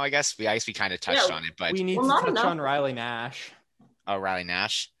Dylan now? I guess we kind of touched on it, but We need Well, to not touch enough. on Riley Nash. oh, Riley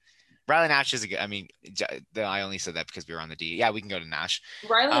Nash. Riley Nash is a good. I mean, I only said that because we were on the D. Yeah, we can go to Nash.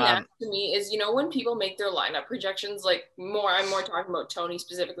 Riley Nash to me is, when people make their lineup projections, like I'm more talking about Tony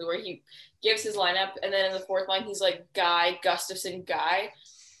specifically, where he gives his lineup and then in the fourth line he's like Guy, Gustafson, Guy.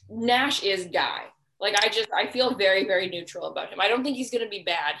 Nash is Guy. Like I feel very, very neutral about him. I don't think he's going to be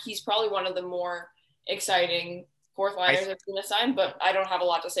bad. He's probably one of the more exciting fourth liners I've seen assigned, but I don't have a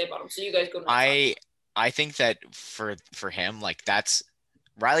lot to say about him. So you guys go next. I think that for him, like that's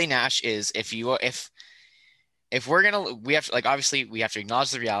Riley Nash is if we're gonna we have to, like obviously we have to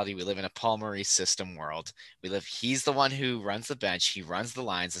acknowledge the reality. We live in a Paul Maurice system world. He's the one who runs the bench, he runs the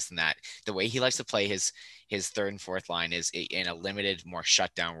lines, this and that. The way he likes to play his third and fourth line is in a limited, more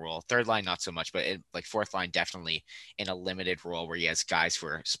shutdown role. Third line not so much, but like fourth line definitely in a limited role where he has guys who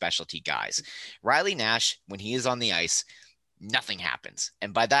are specialty guys. Riley Nash, when he is on the ice, nothing happens,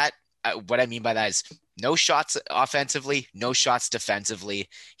 and by that, what I mean by that is no shots offensively, no shots defensively.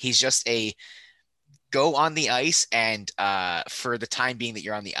 He's just a go on the ice, and for the time being that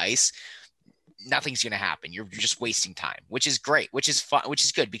you're on the ice, nothing's going to happen. You're just wasting time, which is great, which is fun, which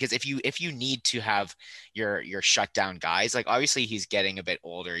is good, because if you need to have your shutdown guys, like obviously he's getting a bit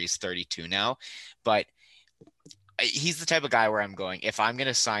older, he's 32 now, but he's the type of guy where I'm going, if I'm going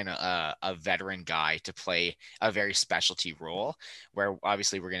to sign a veteran guy to play a very specialty role, where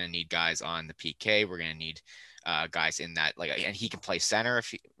obviously we're going to need guys on the PK, we're going to need guys in that, like, and he can play center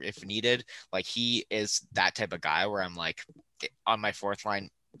if needed. Like he is that type of guy where I'm like, on my fourth line,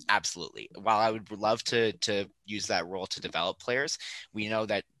 absolutely. While I would love to use that role to develop players, we know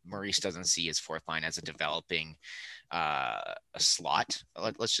that Maurice doesn't see his fourth line as a developing a slot,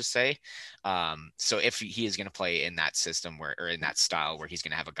 let's just say. So if he is going to play in that system or in that style where he's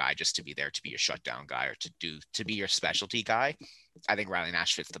going to have a guy just to be there to be a shutdown guy or to be your specialty guy, I think Riley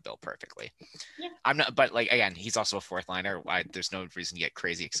Nash fits the bill perfectly. Yeah. I'm not, but like, again, he's also a fourth liner. There's no reason to get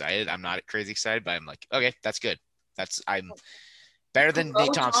crazy excited. I'm not crazy excited, but I'm like, okay, that's good. I'm better than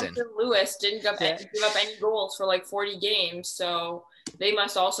Nate Thompson. Lewis didn't give up any goals for like 40 games, so they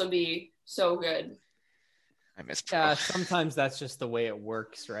must also be so good. I miss sometimes that's just the way it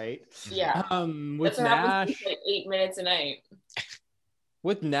works, right? Yeah. With Nash, like 8 minutes a night.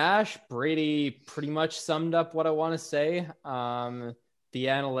 With Nash, Brady pretty much summed up what I want to say. The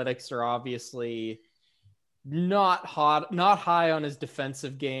analytics are obviously not high on his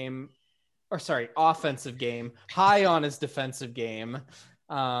defensive game. Offensive game, high on his defensive game.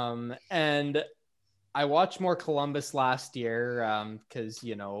 And I watched more Columbus last year because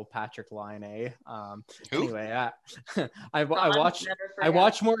Patrick Laine. Anyway, I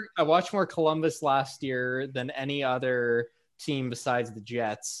watched more Columbus last year than any other team besides the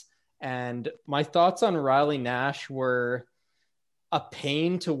Jets. And my thoughts on Riley Nash were a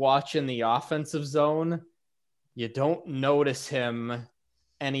pain to watch in the offensive zone. You don't notice him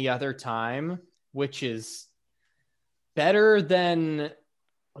any other time, which is better than,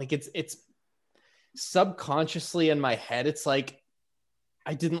 like, it's subconsciously in my head. It's like,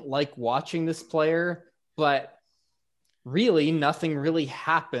 I didn't like watching this player, but really nothing really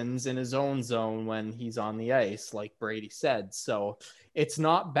happens in his own zone when he's on the ice, like Brady said. So it's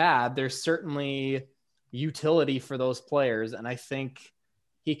not bad. There's certainly utility for those players. And I think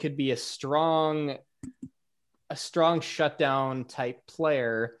he could be a strong shutdown type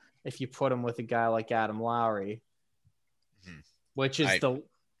player if you put him with a guy like Adam Lowry, which is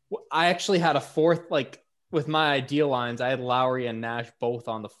I actually had a fourth, like with my ideal lines, I had Lowry and Nash both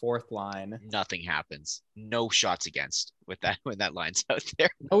on the fourth line. Nothing happens. No shots against with that when that line's out there.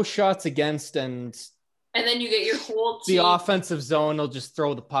 No shots against, and then you get your whole team. The offensive zone will just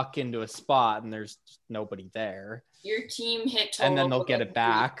throw the puck into a spot and there's just nobody there. Your team hit total, and then they'll get it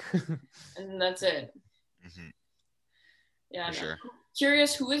back. And that's it. Mm-hmm. Yeah, for sure.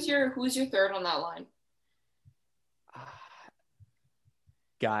 Curious, who's your third on that line?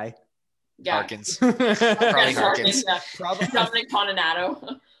 Guy. Harkins. Probably Harkins. Yeah. Probably Dominic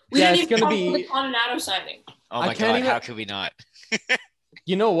Toninato. It's going to be the Toninato signing. Oh my God! How could we not?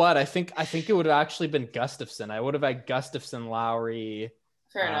 You know what? I think it would have actually been Gustafson. I would have had Gustafson, Lowry,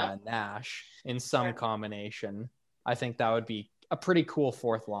 Nash in some combination. I think that would be a pretty cool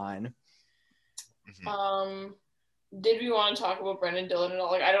fourth line. Mm-hmm. Did we want to talk about Brendan Dillon at all?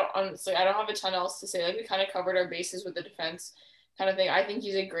 Like, I don't have a ton else to say. Like, we kind of covered our bases with the defense. kind of thing. I think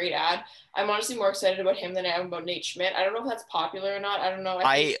he's a great ad. I'm honestly more excited about him than I am about Nate Schmidt. I don't know if that's popular or not. I don't know.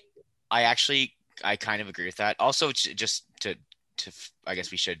 I kind of agree with that. Also, just to I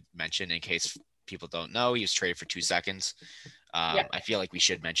guess we should mention, in case people don't know, he was traded for 2 seconds. I feel like we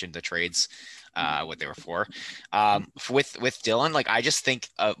should mention the trades, what they were for. With Dillon, like I just think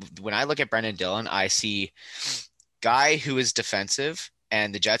when I look at Brendan Dillon, I see guy who is defensive,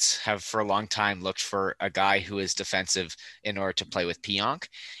 and the Jets have for a long time looked for a guy who is defensive in order to play with Pionk,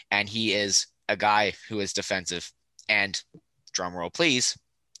 and he is a guy who is defensive and, drum roll please,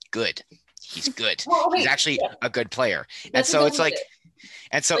 good. He's good. He's actually a good player. And so it's like,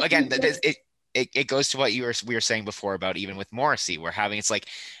 and so again, it goes to what we were saying before about even with Morrissey, we're having, it's like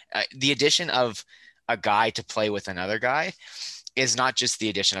the addition of a guy to play with another guy is not just the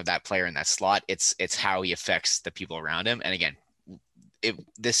addition of that player in that slot. It's how he affects the people around him. And again,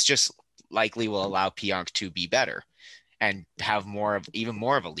 this just likely will allow Pionk to be better and have even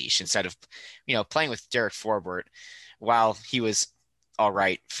more of a leash instead of, playing with Derek Forbort. While he was all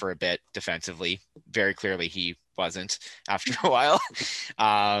right for a bit defensively, very clearly he wasn't after a while.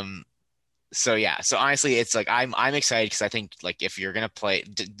 So honestly, it's like I'm excited because I think like if you're gonna play,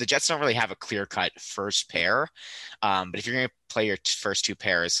 the Jets don't really have a clear cut first pair, but if you're gonna play your first 2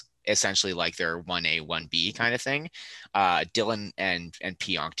 pairs essentially like they're 1A 1B kind of thing, Dillon and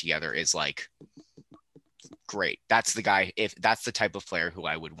Pionk together is like great. That's the guy. If that's the type of player who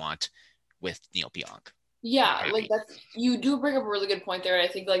I would want with Neil Pionk. Yeah, like that's, you do bring up a really good point there. And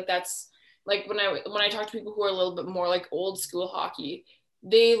I think like that's like when I talk to people who are a little bit more like old school hockey,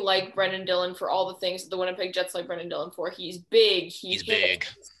 they like Brendan Dillon for all the things the Winnipeg Jets like Brendan Dillon for. He's big, he's big,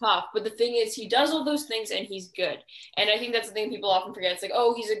 he's tough. But the thing is, he does all those things and he's good. And I think that's the thing people often forget. It's like,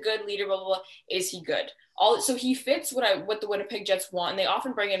 oh, he's a good leader, blah blah blah. Is he good? So he fits what the Winnipeg Jets want, and they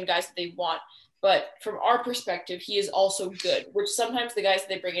often bring in guys that they want. But from our perspective, he is also good, which sometimes the guys that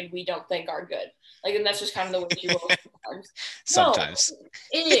they bring in we don't think are good. Like, and that's just kind of the way he rolls sometimes. Sometimes.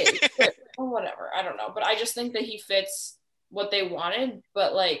 No, it is. But, whatever. I don't know. But I just think that he fits what they wanted,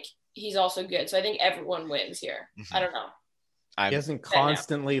 but like he's also good. So I think everyone wins here. Mm-hmm. I don't know. He doesn't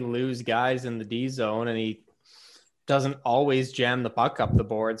constantly lose guys in the D zone, and he doesn't always jam the puck up the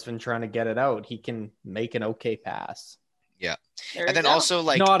boards when trying to get it out. He can make an okay pass. Yeah. And then also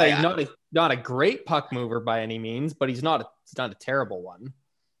like not a great puck mover by any means, but he's not a terrible one.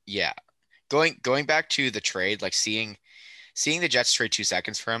 Yeah. Going back to the trade, like seeing the Jets trade 2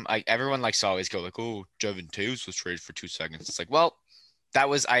 seconds for him, everyone likes to always go like, oh, Devin Toews was traded for 2 seconds. It's like, well,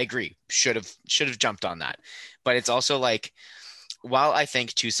 I agree. Should have jumped on that. But it's also like, while I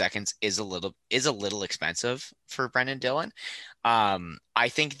think 2 seconds is a little expensive for Brendan Dillon, I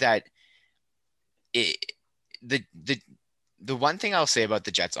think that the one thing I'll say about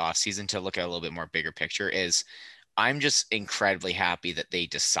the Jets offseason, to look at a little bit more bigger picture, is I'm just incredibly happy that they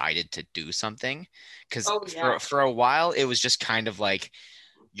decided to do something, because for a while it was just kind of like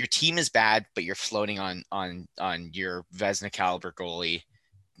your team is bad, but you're floating on your Vezina caliber goalie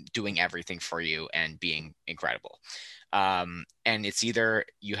doing everything for you and being incredible. And it's either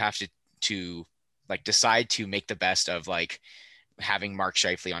you have to like decide to make the best of like having Mark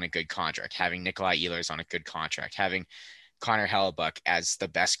Scheifele on a good contract, having Nikolai Ehlers on a good contract, having Connor Hellebuck as the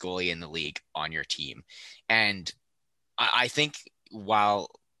best goalie in the league on your team. And I think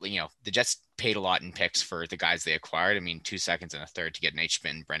while, the Jets paid a lot in picks for the guys they acquired, I mean, 2 seconds and a third to get Nate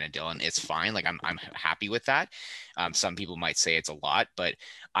Schmidt and Brendan Dillon, it's fine. Like I'm happy with that. Some people might say it's a lot, but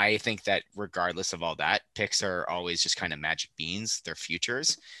I think that regardless of all that, picks are always just kind of magic beans, they're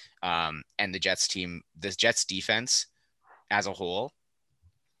futures. And the Jets defense as a whole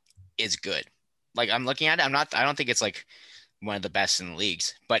is good. Like I'm looking at it, I don't think it's like one of the best in the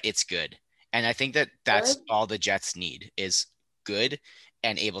leagues, but it's good. And I think that that's all the Jets need, is good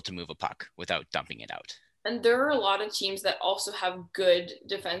and able to move a puck without dumping it out. And there are a lot of teams that also have good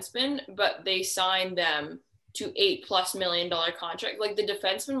defensemen, but they sign them to $8+ million contract. Like the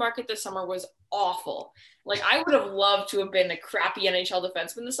defenseman market this summer was awful. Like I would have loved to have been a crappy NHL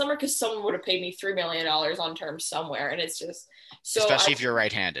defenseman this summer, because someone would have paid me $3 million on terms somewhere. And it's just so, especially if you're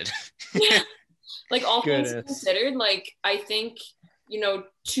right-handed. Yeah. Like all things considered, like I think,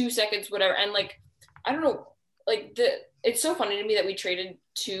 2 seconds, whatever. And like, I don't know, like it's so funny to me that we traded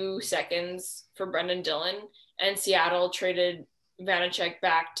 2 seconds for Brendan Dillon, and Seattle traded Vanacek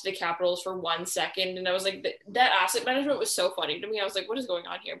back to the Capitals for 1 second. And I was like, that asset management was so funny to me. I was like, what is going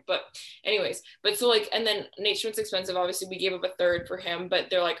on here? But anyways, so like, and then Nate Schmidt's expensive. Obviously we gave up a third for him, but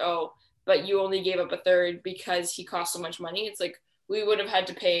they're like, oh, but you only gave up a third because he cost so much money. It's like, we would have had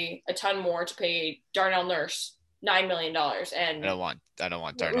to pay a ton more to pay Darnell Nurse $9 million. And I don't want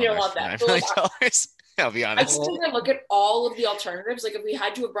Darnell Nurse for $9 million. I'll be I honest. just think I look at all of the alternatives. Like if we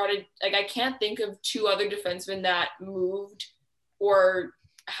had to have brought in, like I can't think of two other defensemen that moved or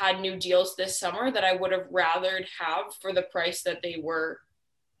had new deals this summer that I would have rathered have for the price that they were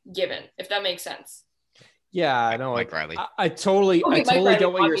given, if that makes sense. Yeah, I know. Mike Riley. I totally Okay, Mike Riley,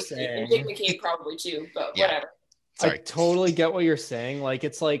 get what you're obviously, and saying. Jake McCabe probably too, but Yeah. whatever. Sorry. I totally get what you're saying. Like,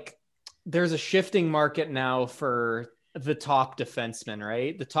 it's like there's a shifting market now for the top defensemen,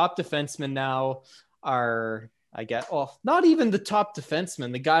 right? The top defensemen now are, I get, well, not even the top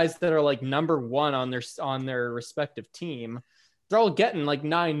defensemen, the guys that are like number one on their respective team, they're all getting like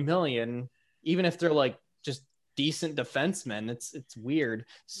 9 million, even if they're like just decent defensemen. It's weird.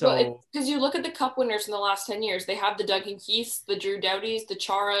 So because you look at the cup winners in the last 10 years, they have the Duncan Keiths, the Drew Doughties, the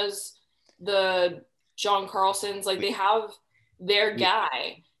Charas, the John Carlsons, like they have their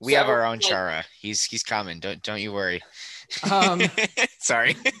guy. We have our own Chara. He's coming. Don't you worry.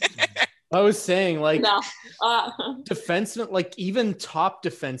 Sorry. I was saying, like, no. defensemen, like even top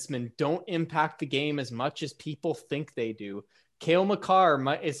defensemen don't impact the game as much as people think they do. Cale Makar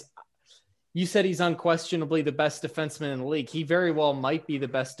you said he's unquestionably the best defenseman in the league. He very well might be the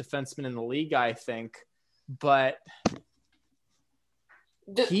best defenseman in the league, I think, but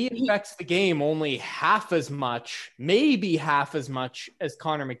he affects the game only half as much, maybe half as much as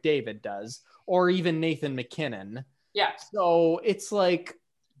Connor McDavid does, or even Nathan McKinnon. Yeah. So it's like,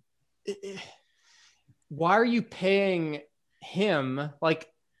 why are you paying him? Like,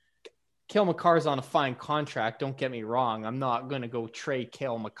 Cale Makar's on a fine contract. Don't get me wrong. I'm not going to go trade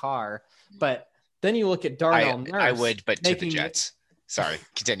Cale Makar, but then you look at Darnell Nurse. I would, but to the Jets. Sorry,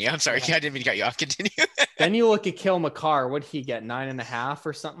 continue. I'm sorry. I didn't mean to cut you off. Continue. Then you look at Cale Makar. What'd he get? 9.5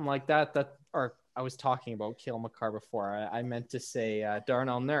 or something like that? Or I was talking about Cale Makar before. I meant to say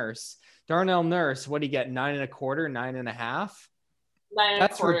Darnell Nurse. Darnell Nurse, what'd he get? 9.25, 9.5?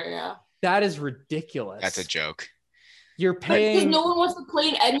 9.25, yeah. That is ridiculous. That's a joke. You're paying. Because no one wants to play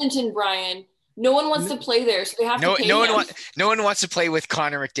in Edmonton, Brian. No one wants to play there, so they have to pay no one wants to play with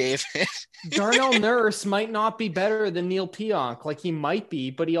Connor McDavid. Darnell Nurse might not be better than Neil Pionk. Like, he might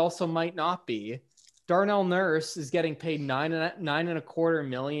be, but he also might not be. Darnell Nurse is getting paid $9.25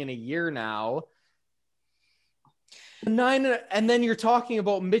 million a year now. And then you're talking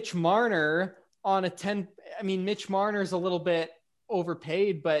about Mitch Marner on a 10. I mean, Mitch Marner is a little bit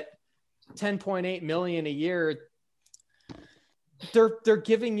overpaid, but $10.8 million a year. They're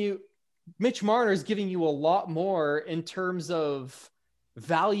giving you, Mitch Marner is giving you a lot more in terms of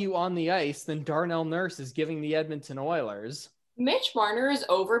value on the ice than Darnell Nurse is giving the Edmonton Oilers. Mitch Marner is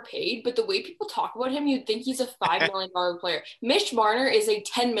overpaid, but the way people talk about him, you'd think he's a $5 million player. Mitch Marner is a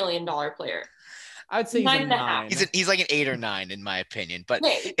 $10 million player. I'd say he's 9.5. He's like an 8 or 9 in my opinion, but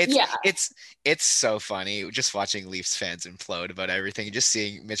it's so funny just watching Leafs fans implode about everything, just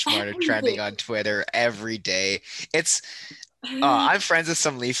seeing Mitch Marner trending on Twitter every day. I'm friends with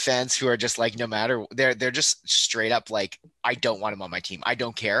some Leaf fans who are just like, no matter, they're just straight up like, I don't want him on my team. I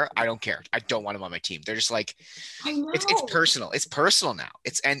don't care. I don't want him on my team. They're just like, it's personal. It's personal now.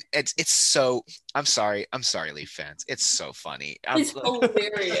 It's so, I'm sorry, Leaf fans. It's so funny. It's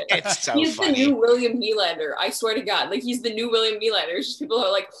hilarious. It's so he's funny. The new William Nylander. I swear to God. Like, he's the new William Nylander. It's just people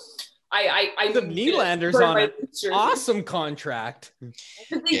are like, the Nylander's on an awesome contract.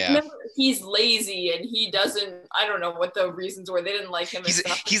 Remember, he's lazy and he doesn't. I don't know what the reasons were. They didn't like him.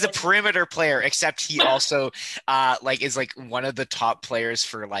 He's a perimeter player, except he also is like one of the top players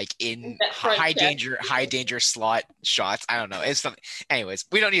for like in high danger slot shots. I don't know. It's something. Anyways,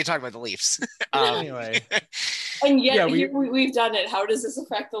 we don't need to talk about the Leafs. Anyway, and yet we've done it. How does this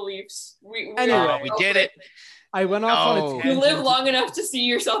affect the Leafs? We did it. I went off on a tangent. You live long enough to see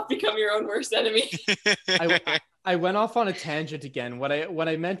yourself become your own worst enemy. I went off on a tangent again. What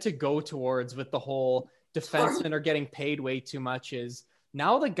I meant to go towards with the whole defensemen are getting paid way too much is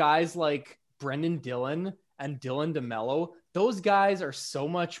now the guys like Brendan Dillon and Dylan DeMello, those guys are so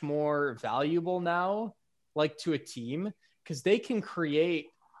much more valuable now, like to a team, because they can create,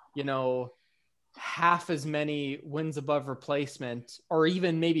 half as many wins above replacement, or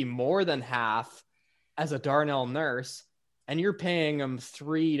even maybe more than half as a Darnell Nurse, and you're paying them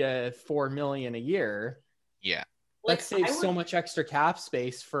 $3 to $4 million a year. Yeah, that saves so much extra cap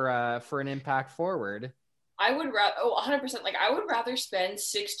space for an impact forward. I would rather 100%. Like, I would rather spend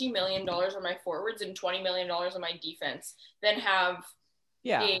 $60 million on my forwards and $20 million on my defense than have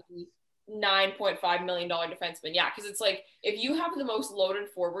a $9.5 million defenseman. Yeah, because it's like if you have the most loaded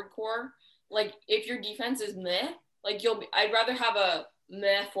forward core, like if your defense is meh, like I'd rather have a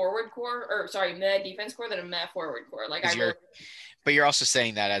meh defense core than a meh forward core. Like but you're also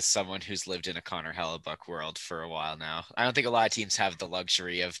saying that as someone who's lived in a Connor Hellebuck world for a while now. I don't think a lot of teams have the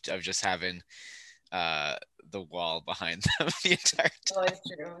luxury of just having the wall behind them the entire time. Oh, it's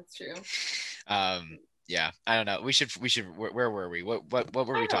true. It's true. Yeah, I don't know. We should. Where were we? What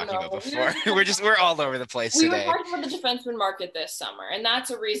were we talking about know. before? we're all over the place We were today. talking about the defenseman market this summer, and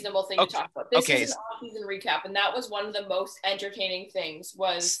that's a reasonable thing to talk about. This is an off-season recap, and that was one of the most entertaining things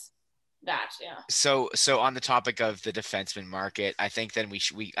was that. Yeah. So on the topic of the defenseman market, I think then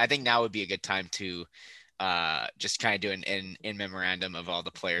I think now would be a good time to just kind of do an in memorandum of all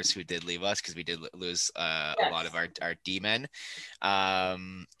the players who did leave us, because we did lose a lot of our D-men.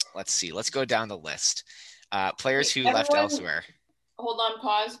 Let's see. Let's go down the list. Players who left elsewhere. Hold on,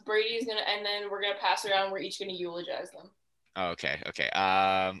 pause. Brady's gonna, and then we're gonna pass around. We're each gonna eulogize them. Oh, okay.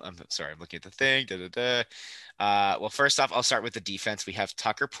 I'm sorry. I'm looking at the thing. Well, first off, I'll start with the defense. We have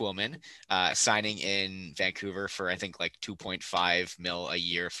Tucker Poolman signing in Vancouver for, I think, like 2.5 mil a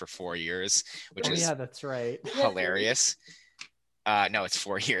year for 4 years, which is that's right. hilarious. No, it's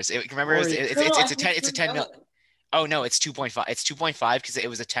 4 years. It's a 10 mil. Oh no, it's 2.5. It's 2.5 because it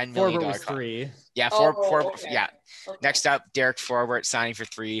was a $10 million contract. 3. Yeah, okay. Yeah. Okay. Next up, Derek Forbort signing for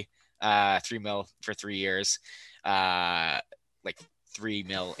 3 mil for 3 years. Like 3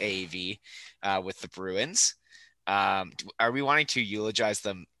 mil AAV with the Bruins. Are we wanting to eulogize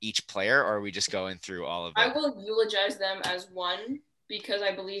them each player, or are we just going through all of them? I will eulogize them as one because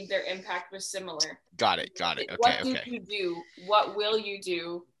I believe their impact was similar. Got it. Okay. What did you do? What will you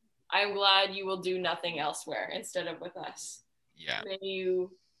do? I'm glad you will do nothing elsewhere instead of with us. Yeah. May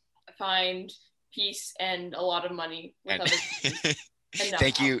you find peace and a lot of money with other people.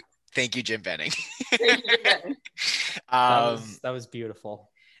 Thank you, Jim Benning. Thank you, Jim Benning. That was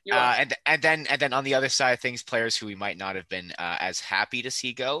beautiful. And then on the other side of things, players who we might not have been as happy to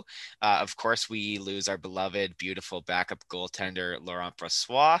see go. Of course, we lose our beloved, beautiful backup goaltender Laurent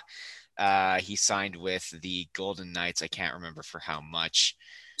Brossoit. He signed with the Golden Knights. I can't remember for how much.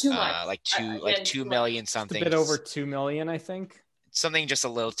 Too much. Like 2 million something. A bit over 2 million, I think. Something just a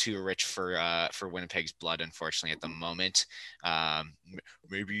little too rich for Winnipeg's blood, unfortunately, at the moment.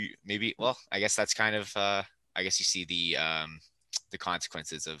 Maybe. Well, I guess that's kind of. I guess you see the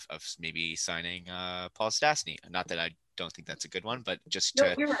consequences of maybe signing Paul Stastny. Not that I don't think that's a good one, but just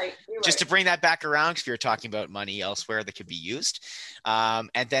to you're right. To bring that back around, because you're talking about money elsewhere that could be used.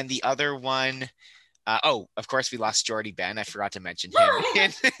 And then the other one. Of course, we lost Jordy Ben. I forgot to mention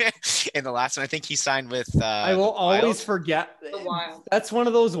him in the last one. I think he signed with. I will always forget. The Wild. That's one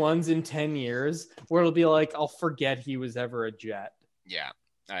of those ones in 10 years where it'll be like, I'll forget he was ever a Jet. Yeah,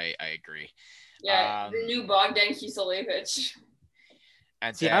 I agree. Yeah, the new Bogdan Kiselevich.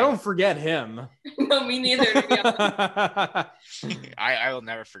 And see, I don't forget him. No, me neither. To be honest. I will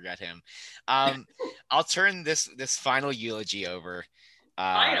never forget him. I'll turn this final eulogy over.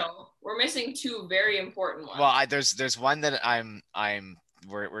 We're missing 2 very important ones. Well, there's one that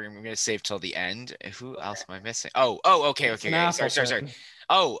we're gonna save till the end. Who else am I missing? Okay. Sorry.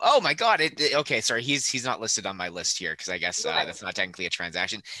 Oh my God. Okay, sorry. He's not listed on my list here because I guess that's not technically a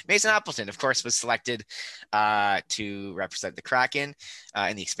transaction. Mason Appleton, of course, was selected to represent the Kraken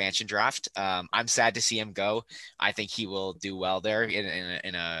in the expansion draft. I'm sad to see him go. I think he will do well there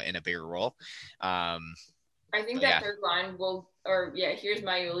in a bigger role. I think that third line here's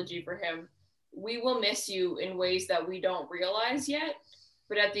my eulogy for him. We will miss you in ways that we don't realize yet,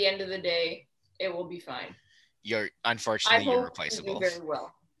 but at the end of the day, it will be fine. You're replaceable. You do very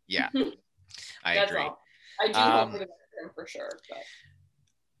well. Yeah, I That's agree. All. I do hope for the best for sure. But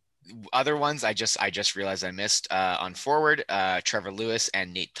other ones I just realized I missed on forward, Trevor Lewis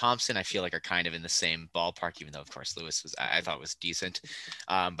and Nate Thompson, I feel like are kind of in the same ballpark, even though of course Lewis I thought was decent,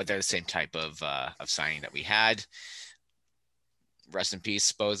 but they're the same type of signing that we had. Rest in peace,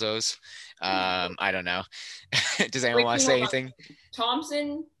 Bozos. I don't know. Does anyone want to say anything?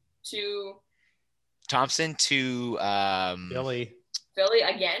 Thompson to Philly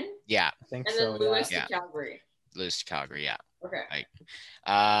again? Yeah. I think and so. Then Lewis to Calgary. Lewis to Calgary, yeah. Okay.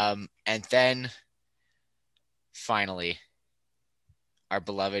 And then finally, our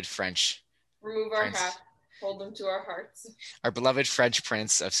beloved French. Remove our hat. Hold them to our hearts. Our beloved French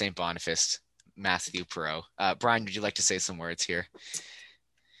Prince of St. Boniface, Matthew Perreault. Brian, would you like to say some words here?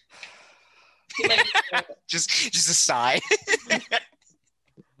 just a sigh.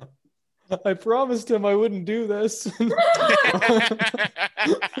 I promised him I wouldn't do this.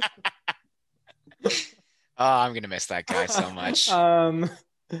 Oh, I'm gonna miss that guy so much.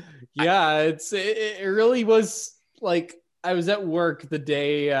 Yeah, it really was like I was at work the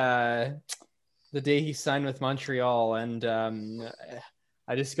day he signed with Montreal, and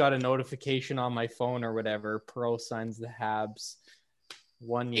I just got a notification on my phone or whatever. Perreault signs the Habs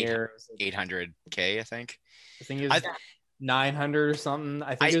 1 year, $800K, I think. I think it was 900 or something.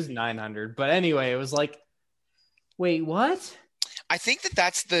 I think it was 900. But anyway, it was like, wait, what? I think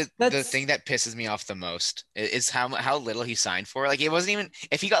that's the thing that pisses me off the most is how little he signed for. Like, it wasn't even,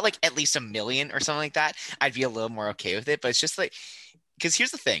 if he got like at least $1 million or something like that, I'd be a little more okay with it. But it's just like, because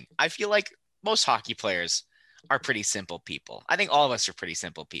here's the thing. I feel like most hockey players are pretty simple people. I think all of us are pretty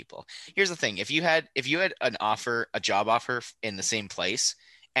simple people. Here's the thing. If you had an offer, a job offer in the same place,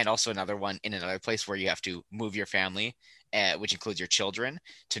 and also another one in another place where you have to move your family, which includes your children,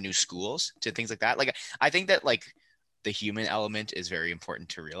 to new schools, to things like that. Like, I think that like the human element is very important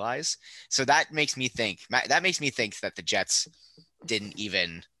to realize. So that makes me think that the Jets didn't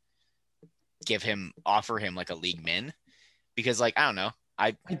even offer him like a league min, because like, I don't know.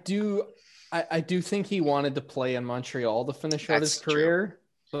 I do think he wanted to play in Montreal to finish out his career,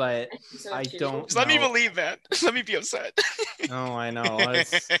 but I don't. Just let me believe that. Let me be upset. Oh, I know. I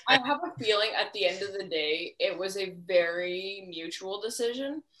have a feeling at the end of the day, it was a very mutual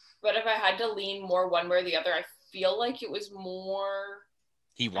decision. But if I had to lean more one way or the other, I feel like it was more.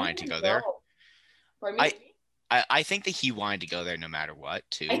 He wanted to go there. I think that he wanted to go there no matter what,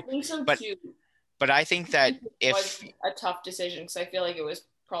 too. I think so too. But I think that it was a tough decision, because I feel like it was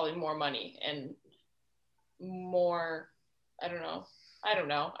probably more money and more. I don't know.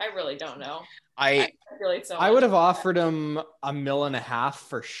 I really don't know. I feel like so. I would have offered him $1.5 million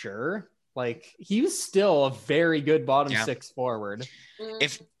for sure. Like, he was still a very good bottom six forward.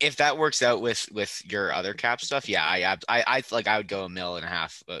 If that works out with your other cap stuff, yeah, I like, I would go $1.5 million.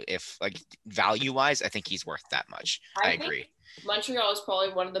 If like value wise, I think he's worth that much. I agree. Montreal is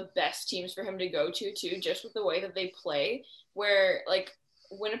probably one of the best teams for him to go to too, just with the way that they play. Where like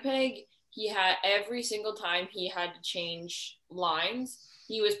Winnipeg, he had every single time he had to change lines,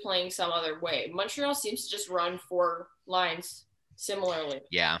 he was playing some other way. Montreal seems to just run 4 lines similarly.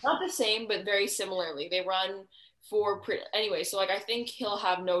 Yeah. Not the same, but very similarly. They run 4 anyway, so like I think he'll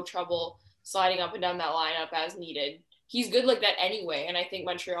have no trouble sliding up and down that lineup as needed. He's good like that anyway, and I think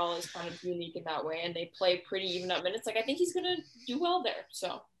Montreal is kind of unique in that way, and they play pretty even up minutes. Like, I think he's gonna do well there.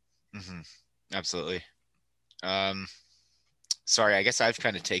 So. Absolutely. Sorry, I guess I've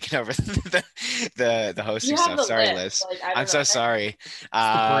kind of taken over the hosting stuff. Sorry, Liz. Like, I'm so sorry. It's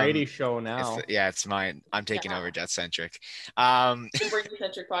the Brady show now. It's mine. I'm taking over Jet Centric. The Brady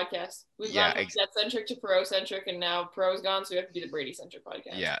Centric podcast. We've gone from Jet Centric to Pro Centric, and now Pro's gone, so we have to do the Brady Centric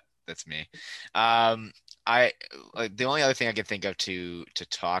podcast. Yeah, that's me. The only other thing I can think of to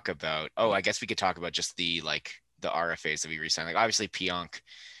talk about. Oh, I guess we could talk about just the RFAs that we re-signed. Like, obviously Pionk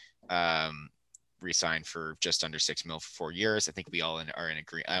re-signed for just under $6 million for 4 years. I think we all are in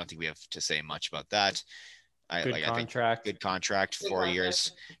agreement. I don't think we have to say much about that. Good contract. Good contract, 4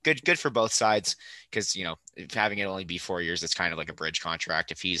 years. Good for both sides, because having it only be 4 years, it's kind of like a bridge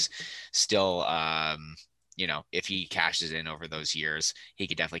contract. If he's still if he cashes in over those years, he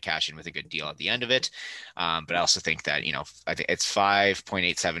could definitely cash in with a good deal at the end of it. But I also think that I think it's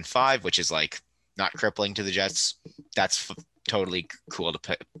 5.875, which is like not crippling to the Jets. That's totally cool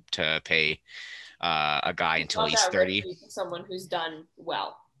to pay a guy until he's 30. Someone who's done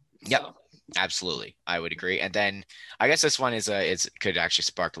well. Yep, absolutely. I would agree. And then I guess this one could actually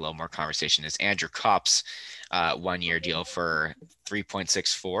spark a little more conversation. Is Andrew Kopp's 1 year deal for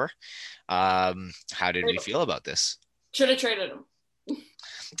 3.64. How did we feel about this? Should have traded him.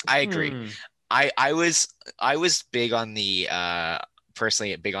 I agree. I was big on the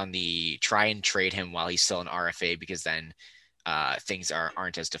personally big on the try and trade him while he's still an RFA, because then things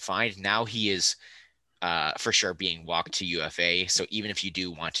aren't as defined. Now he is for sure being walked to UFA. So even if you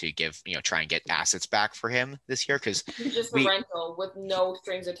do want to try and get assets back for him this year, because he's just a rental with no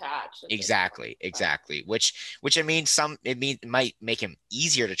strings attached. Exactly. Which it might make him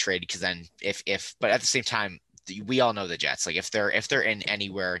easier to trade, because then but at the same time, we all know the Jets. Like, if they're in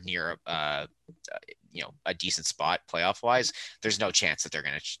anywhere near a decent spot playoff wise, there's no chance that they're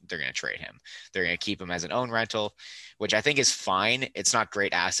gonna trade him. They're gonna keep him as an own rental, which I think is fine. It's not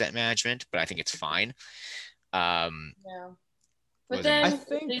great asset management, but I think it's fine. Yeah. But then I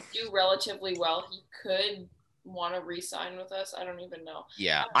think they do relatively well. He could want to re-sign with us. I don't even know.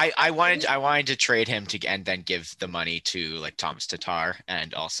 Yeah, I wanted to trade him and then give the money to like Thomas Tatar,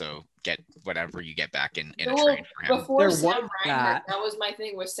 and also get whatever you get back in a trade for him. Before Sam Reinhart, that was my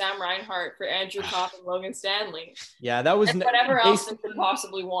thing with Sam Reinhart for Andrew Kopp and Logan Stanley. Yeah, that was and whatever else they could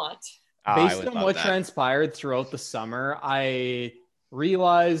possibly want. Based on what transpired throughout the summer, I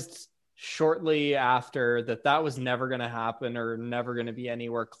realized shortly after that was never going to happen, or never going to be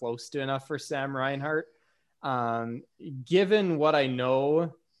anywhere close to enough for Sam Reinhart. Given what I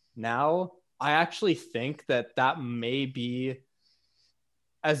know now, I actually think that may be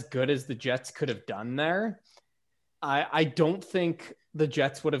as good as the Jets could have done there. I don't think the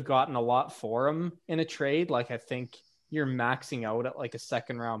Jets would have gotten a lot for him in a trade. Like, I think you're maxing out at like a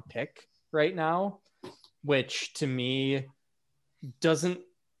second round pick right now, which to me doesn't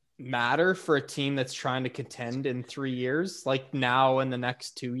matter for a team that's trying to contend in 3 years, like now in the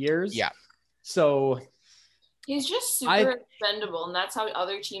next 2 years. Yeah. So he's just super expendable, and that's how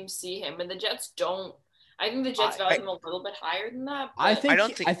other teams see him. And the Jets don't. I think the Jets value him a little bit higher than that. I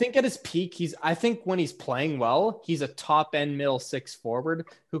think at his peak, I think when he's playing well, he's a top end middle six forward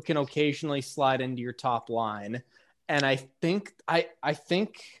who can occasionally slide into your top line. And I think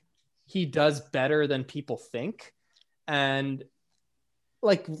he does better than people think. And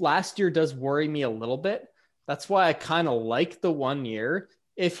like last year does worry me a little bit. That's why I kind of like the 1 year.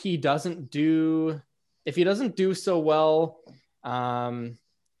 If he doesn't do so well,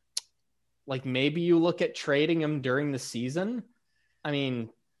 like maybe you look at trading him during the season. I mean,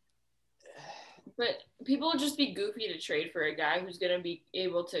 but people will just be goofy to trade for a guy who's going to be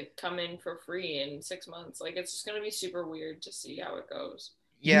able to come in for free in 6 months. Like, it's just going to be super weird to see how it goes.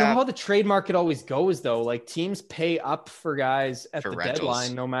 Yeah. You know how the trade market always goes, though. Like, teams pay up for guys at the rentals.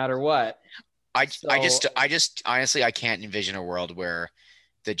 Deadline, no matter what. I just honestly, I can't envision a world where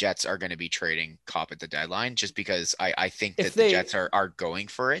the Jets are going to be trading Copp at the deadline, just because I think that the Jets are going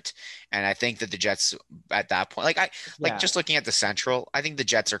for it. And I think that the Jets at that point, just looking at the Central, I think the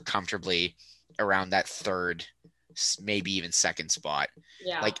Jets are comfortably around that third, maybe even second spot.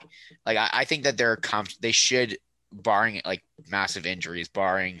 Yeah. I think that they should, barring like massive injuries,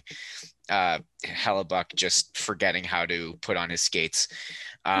 barring Hellebuck just forgetting how to put on his skates.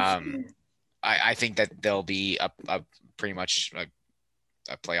 I think that they'll be a pretty much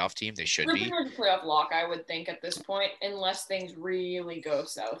a playoff team. They should be a playoff lock, I would think, at this point, unless things really go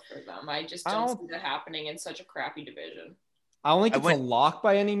south for them. I just don't see that happening in such a crappy division. I don't think it's a lock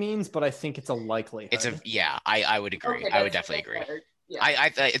by any means, but I think it's a likelihood. I would agree. Okay, I would definitely agree. Yeah.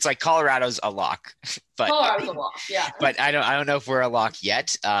 It's like Colorado's a lock, but Colorado's a lock, yeah. But I don't know if we're a lock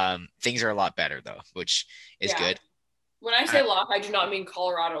yet. Things are a lot better though, which is good. When I say lock, I do not mean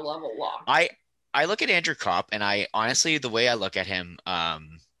Colorado level lock. I look at Andrew Copp, and I honestly, the way I look at him,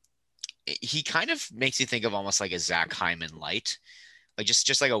 he kind of makes you think of almost like a Zach Hyman light, like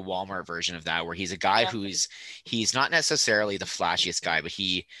just like a Walmart version of that, where he's a guy he's not necessarily the flashiest guy, but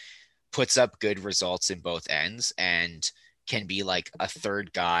he puts up good results in both ends and can be like a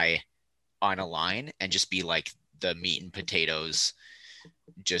third guy on a line and just be like the meat and potatoes,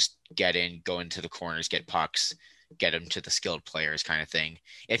 just get in, go into the corners, get pucks, get them to the skilled players kind of thing.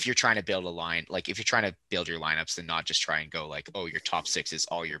 If you're trying to build a line, like if you're trying to build your lineups, then not just try and go like, oh, your top six is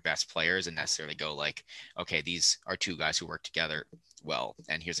all your best players, and necessarily go like, okay, these are two guys who work together well,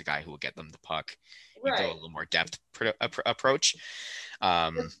 and here's a guy who will get them the puck. You go a little more depth approach.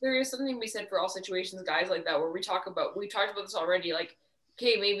 There is something to be said for all situations, guys like that, where we talked about this already, like,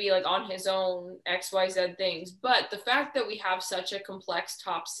 okay, maybe like on his own XYZ things, but the fact that we have such a complex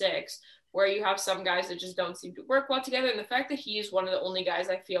top six where you have some guys that just don't seem to work well together, and the fact that he's one of the only guys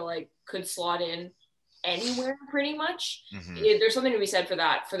I feel like could slot in anywhere pretty much, there's something to be said for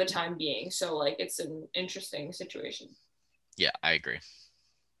that for the time being. So like, it's an interesting situation. Yeah, I agree.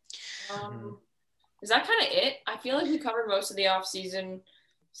 Is that kind of it? I feel like we covered most of the off-season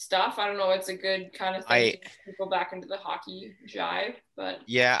stuff. I don't know. It's a good kind of thing to get people back into the hockey jive, but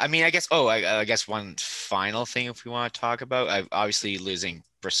yeah, I mean, I guess one final thing, if we want to talk about, obviously losing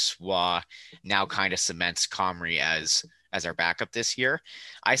Brossoit now kind of cements Comrie as our backup this year.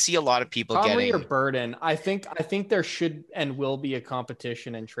 I see a lot of people Comrie or Burden. I think there should and will be a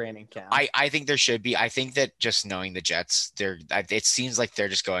competition in training camp. I think there should be. I think that just knowing the Jets, it seems like they're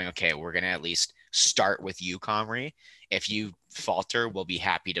just going, okay, we're gonna at least start with you, Comrie. If you falter, we'll be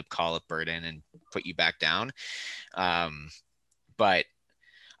happy to call up Burden and put you back down. But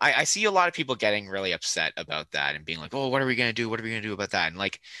I see a lot of people getting really upset about that and being like, oh, what are we going to do? What are we going to do about that? And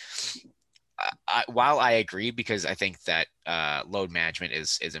like, while I agree, because I think that load management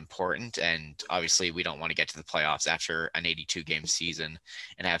is important, and obviously we don't want to get to the playoffs after an 82 game season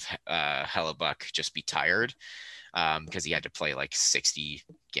and have Hellebuck just be tired because he had to play like 70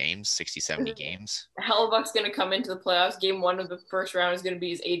 games. Hellebuck's going to come into the playoffs. Game one of the first round is going to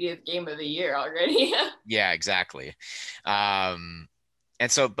be his 80th game of the year already. Yeah, exactly.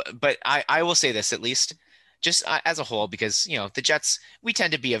 And so, but I will say this, at least just as a whole, because, you know, the Jets, we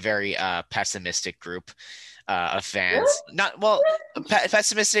tend to be a very pessimistic group of fans. Really?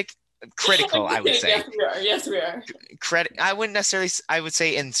 Pessimistic, critical, I would say. Yes, we are. I wouldn't necessarily, I would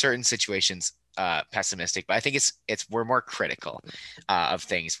say in certain situations, pessimistic, but I think we're more critical of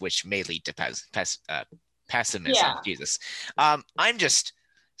things, which may lead to pessimism. Yeah. Jesus. I'm just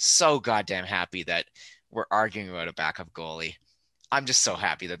so goddamn happy that we're arguing about a backup goalie. I'm just so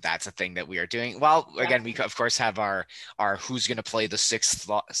happy that that's a thing that we are doing. Well, again, we of course have our who's going to play the sixth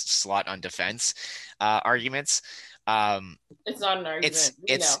slot on defense arguments. It's not an argument.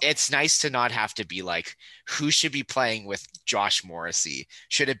 It's nice to not have to be like, who should be playing with Josh Morrissey?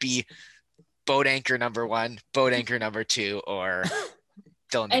 Should it be boat anchor number 1, boat anchor number 2, or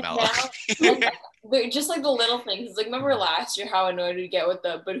Dylan DeMello? Just like the little things. It's like, remember last year how annoyed we get with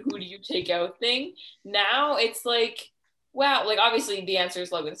the "but who do you take out" thing? Now it's like, wow, like obviously the answer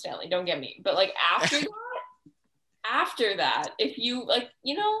is Logan Stanley. Don't get me, but like after that, if you like,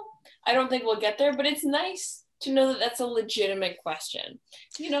 I don't think we'll get there, but it's nice to know that that's a legitimate question.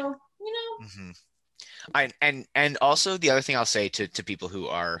 Mm-hmm. And also the other thing I'll say to people who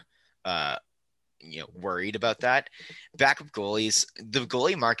are worried about that, backup goalies, the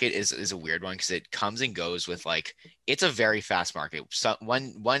goalie market is a weird one because it comes and goes with like, it's a very fast market. So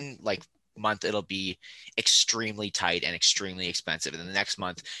one like month it'll be extremely tight and extremely expensive, and then the next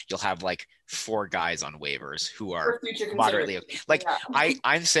month you'll have like 4 guys on waivers who are moderately like, yeah.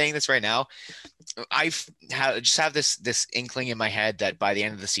 I'm saying this right now, just have this inkling in my head that by the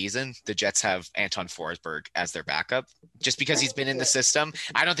end of the season the Jets have Anton Forsberg as their backup, just because he's been in the system.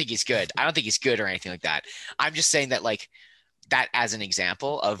 I don't think he's good or anything like that. I'm just saying that, like, that as an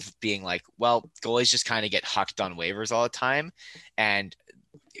example of being like, well, goalies just kind of get hucked on waivers all the time, and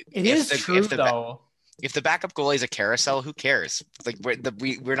it is true though. If the backup goalie is a carousel, who cares? Like,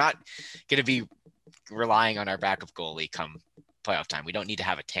 we're not going to be relying on our backup goalie come playoff time. We don't need to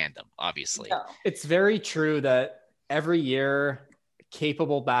have a tandem, obviously. No. It's very true that every year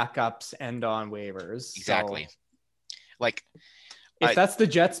capable backups end on waivers. Exactly. So like, if that's the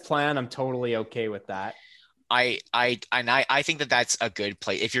Jets' plan, I'm totally okay with that. I think that that's a good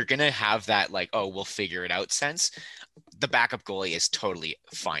play. If you're going to have that, like, oh, we'll figure it out sense, the backup goalie is totally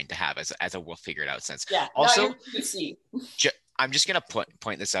fine to have as a we'll figure it out sense. Yeah. Also, I'm just gonna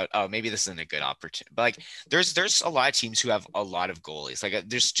point this out. Oh, maybe this isn't a good opportunity, but like, there's a lot of teams who have a lot of goalies. Like,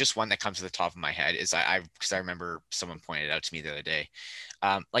 there's just one that comes to the top of my head is because I remember someone pointed out to me the other day.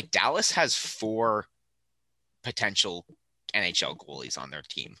 Like, Dallas has 4 potential NHL goalies on their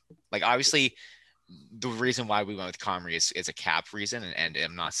team. Like, obviously, the reason why we went with Comrie is a cap reason, and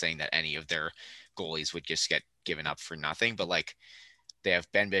I'm not saying that any of their goalies would just get given up for nothing, but like, they have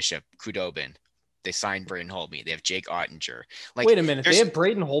Ben Bishop, Khudobin, they signed Braden Holtby, they have Jake Ottinger. Like, wait a minute, they have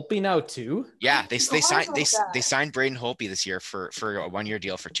Braden Holtby now too? Yeah, they signed Braden Holtby this year for a 1-year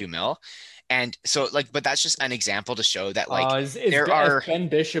deal for $2 million. And so, like, but that's just an example to show that, like, if Ben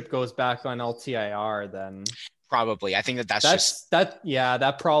Bishop goes back on LTIR, then probably, I think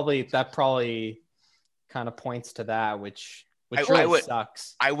that probably kind of points to that, which really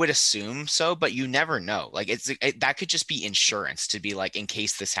sucks. I would assume so, but you never know. Like, that could just be insurance to be like, in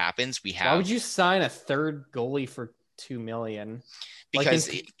case this happens, we have. Why would you sign a third goalie for $2 million?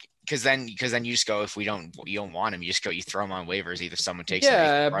 Because then you just go, if you don't want him, you throw him on waivers. Either someone takes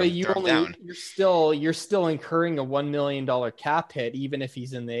him, but you're still incurring a $1 million cap hit, even if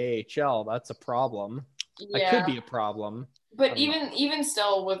he's in the AHL. That's a problem. Yeah. That could be a problem. But even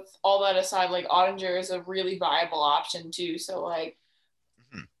still, with all that aside, like, Ottinger is a really viable option too. So, like,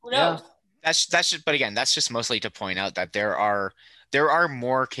 who knows? Yeah. That's just, but again, that's just mostly to point out that there are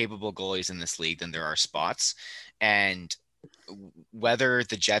more capable goalies in this league than there are spots, and whether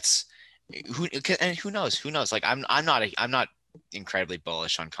the Jets, who knows? Like, I'm not incredibly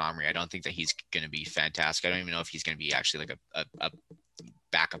bullish on Comrie. I don't think that he's going to be fantastic. I don't even know if he's going to be actually like a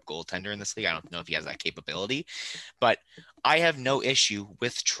backup goaltender in this league. I don't know if he has that capability, but I have no issue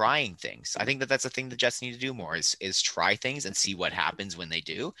with trying things. I think that that's a thing the Jets need to do more is try things and see what happens when they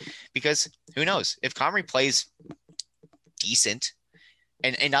do, because who knows, if Comrie plays decent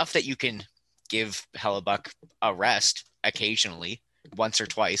and enough that you can give Hellebuck a rest occasionally, once or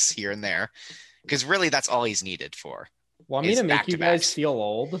twice here and there, because really that's all he's needed for. Want me to make you guys feel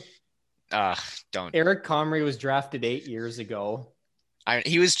old? Don't. Eric Comrie was drafted 8 years ago.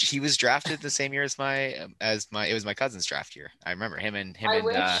 He was drafted the same year as my cousin's draft year. I remember him and I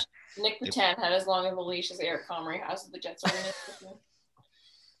wish Nick Petan had as long of a leash as Eric Comrie has with the Jets organization.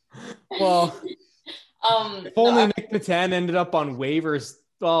 Well, if only Nick Petan ended up on waivers.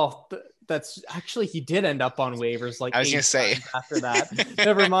 Well, that's actually, he did end up on waivers. Like, I was gonna say after that.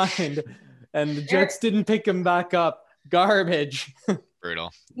 Never mind. And the Jets didn't pick him back up. Garbage.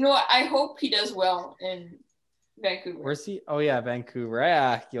 Brutal. You know what? I hope he does well in Vancouver. Where's he? Oh yeah, Vancouver.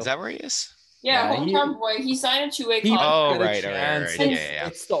 Yeah. Is that where he is? Yeah, hometown boy. He signed a 2-way contract. Oh, right. Yeah.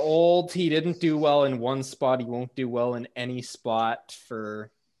 It's the old. He didn't do well in one spot. He won't do well in any spot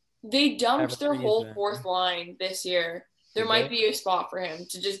for. They dumped their whole fourth line this year There might be a spot for him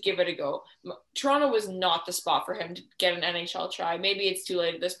to just give it a go. Toronto was not the spot for him to get an NHL try. Maybe it's too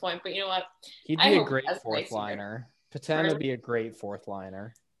late at this point, but you know what? He'd be a great fourth liner. Petan would be a great fourth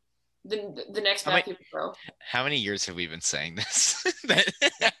liner. The next Matthew Pro. How many years have we been saying this? Dude,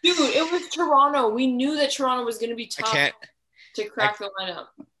 it was Toronto. We knew that Toronto was going to be tough to crack the lineup.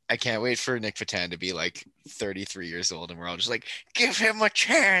 I can't wait for Nick Petan to be like 33 years old and we're all just like, give him a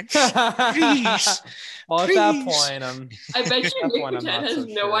chance, please. Well, at that point, I bet you Nick Petan has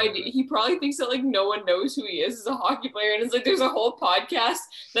no idea. He probably thinks that like no one knows who he is as a hockey player, and it's like there's a whole podcast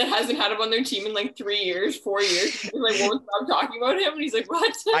that hasn't had him on their team in like 3 years, 4 years. He like won't stop talking about him, and he's like,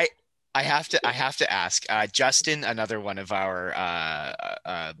 what? I have to ask Justin, another one of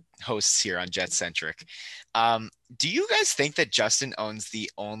our hosts here on Jet Centric. Do you guys think that Justin owns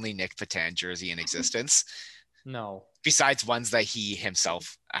the only Nick Petan jersey in existence? No. Besides ones that he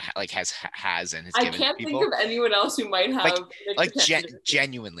himself like has and has given people. I can't think of anyone else who might have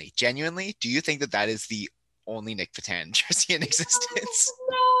genuinely. Do you think that is the only Nick Petan jersey in existence?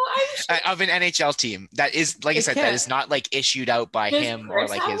 No, I'm sure. Of an NHL team that is, like I said, that is not like issued out by him or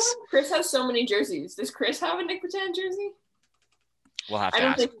like his. Chris has so many jerseys. Does Chris have a Nick Petan jersey? We'll have to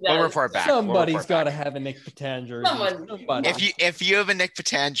ask. We'll report back. Somebody's got to have a Nick Petan jersey. If you have a Nick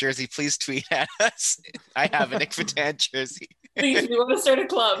Petan jersey, please tweet at us. I have a Nick Petan jersey. Please, we want to start a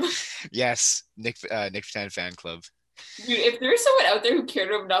club. Yes, Nick Petan fan club. Dude, if there's someone out there who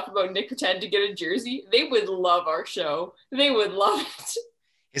cared enough about Nick Petan to get a jersey, they would love our show. They would love it.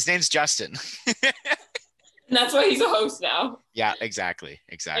 His name's Justin. And that's why he's a host now. Yeah, exactly.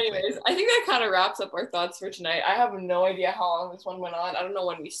 Anyways, I think that kind of wraps up our thoughts for tonight. I have no idea how long this one went on. I don't know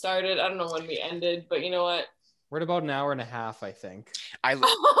when we started. I don't know when we ended. But you know what? We're at about an hour and a half, I think. I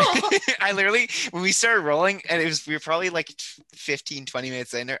literally, when we started rolling, and we were probably like 15, 20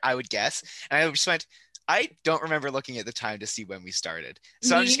 minutes in, I would guess. And I just went, I don't remember looking at the time to see when we started.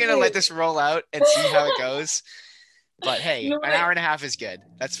 So I'm just going to let this roll out and see how it goes. But hey, an hour and a half is good.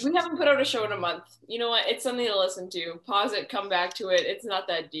 We haven't put out a show in a month. You know what? It's something to listen to. Pause it, come back to it. It's not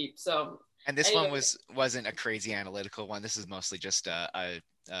that deep. So. And this one wasn't a crazy analytical one. This is mostly just It's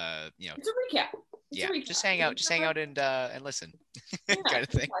a recap. Just hang out and listen, kind of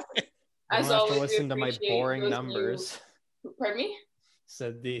thing. I don't have to listen to my boring numbers. Pardon me?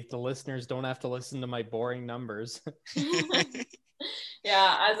 Said the listeners don't have to listen to my boring numbers.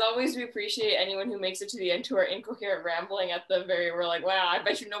 Yeah, as always, we appreciate anyone who makes it to the end to our incoherent rambling at the very, we're like, wow, I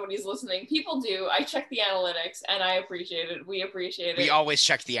bet you nobody's listening. People do. I check the analytics and I appreciate it. We appreciate it. We always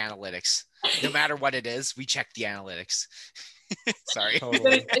check the analytics. No matter what it is, we check the analytics. Sorry.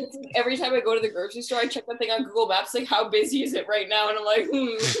 Totally. It's like every time I go to the grocery store, I check that thing on Google Maps, like how busy is it right now? And I'm like,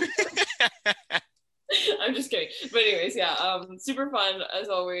 I'm just kidding. But anyways, yeah, super fun as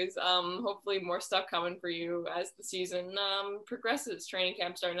always. Hopefully more stuff coming for you as the season progresses. Training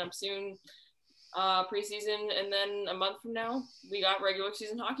camp starting up soon, preseason, and then a month from now, we got regular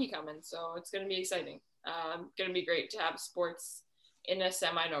season hockey coming. So it's going to be exciting. Going to be great to have sports in a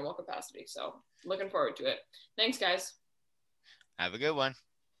semi-normal capacity. So looking forward to it. Thanks, guys. Have a good one.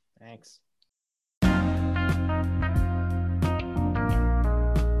 Thanks.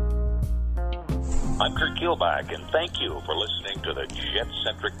 I'm Kurt Kielbach, and thank you for listening to the Jet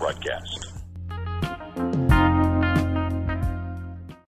Centric broadcast.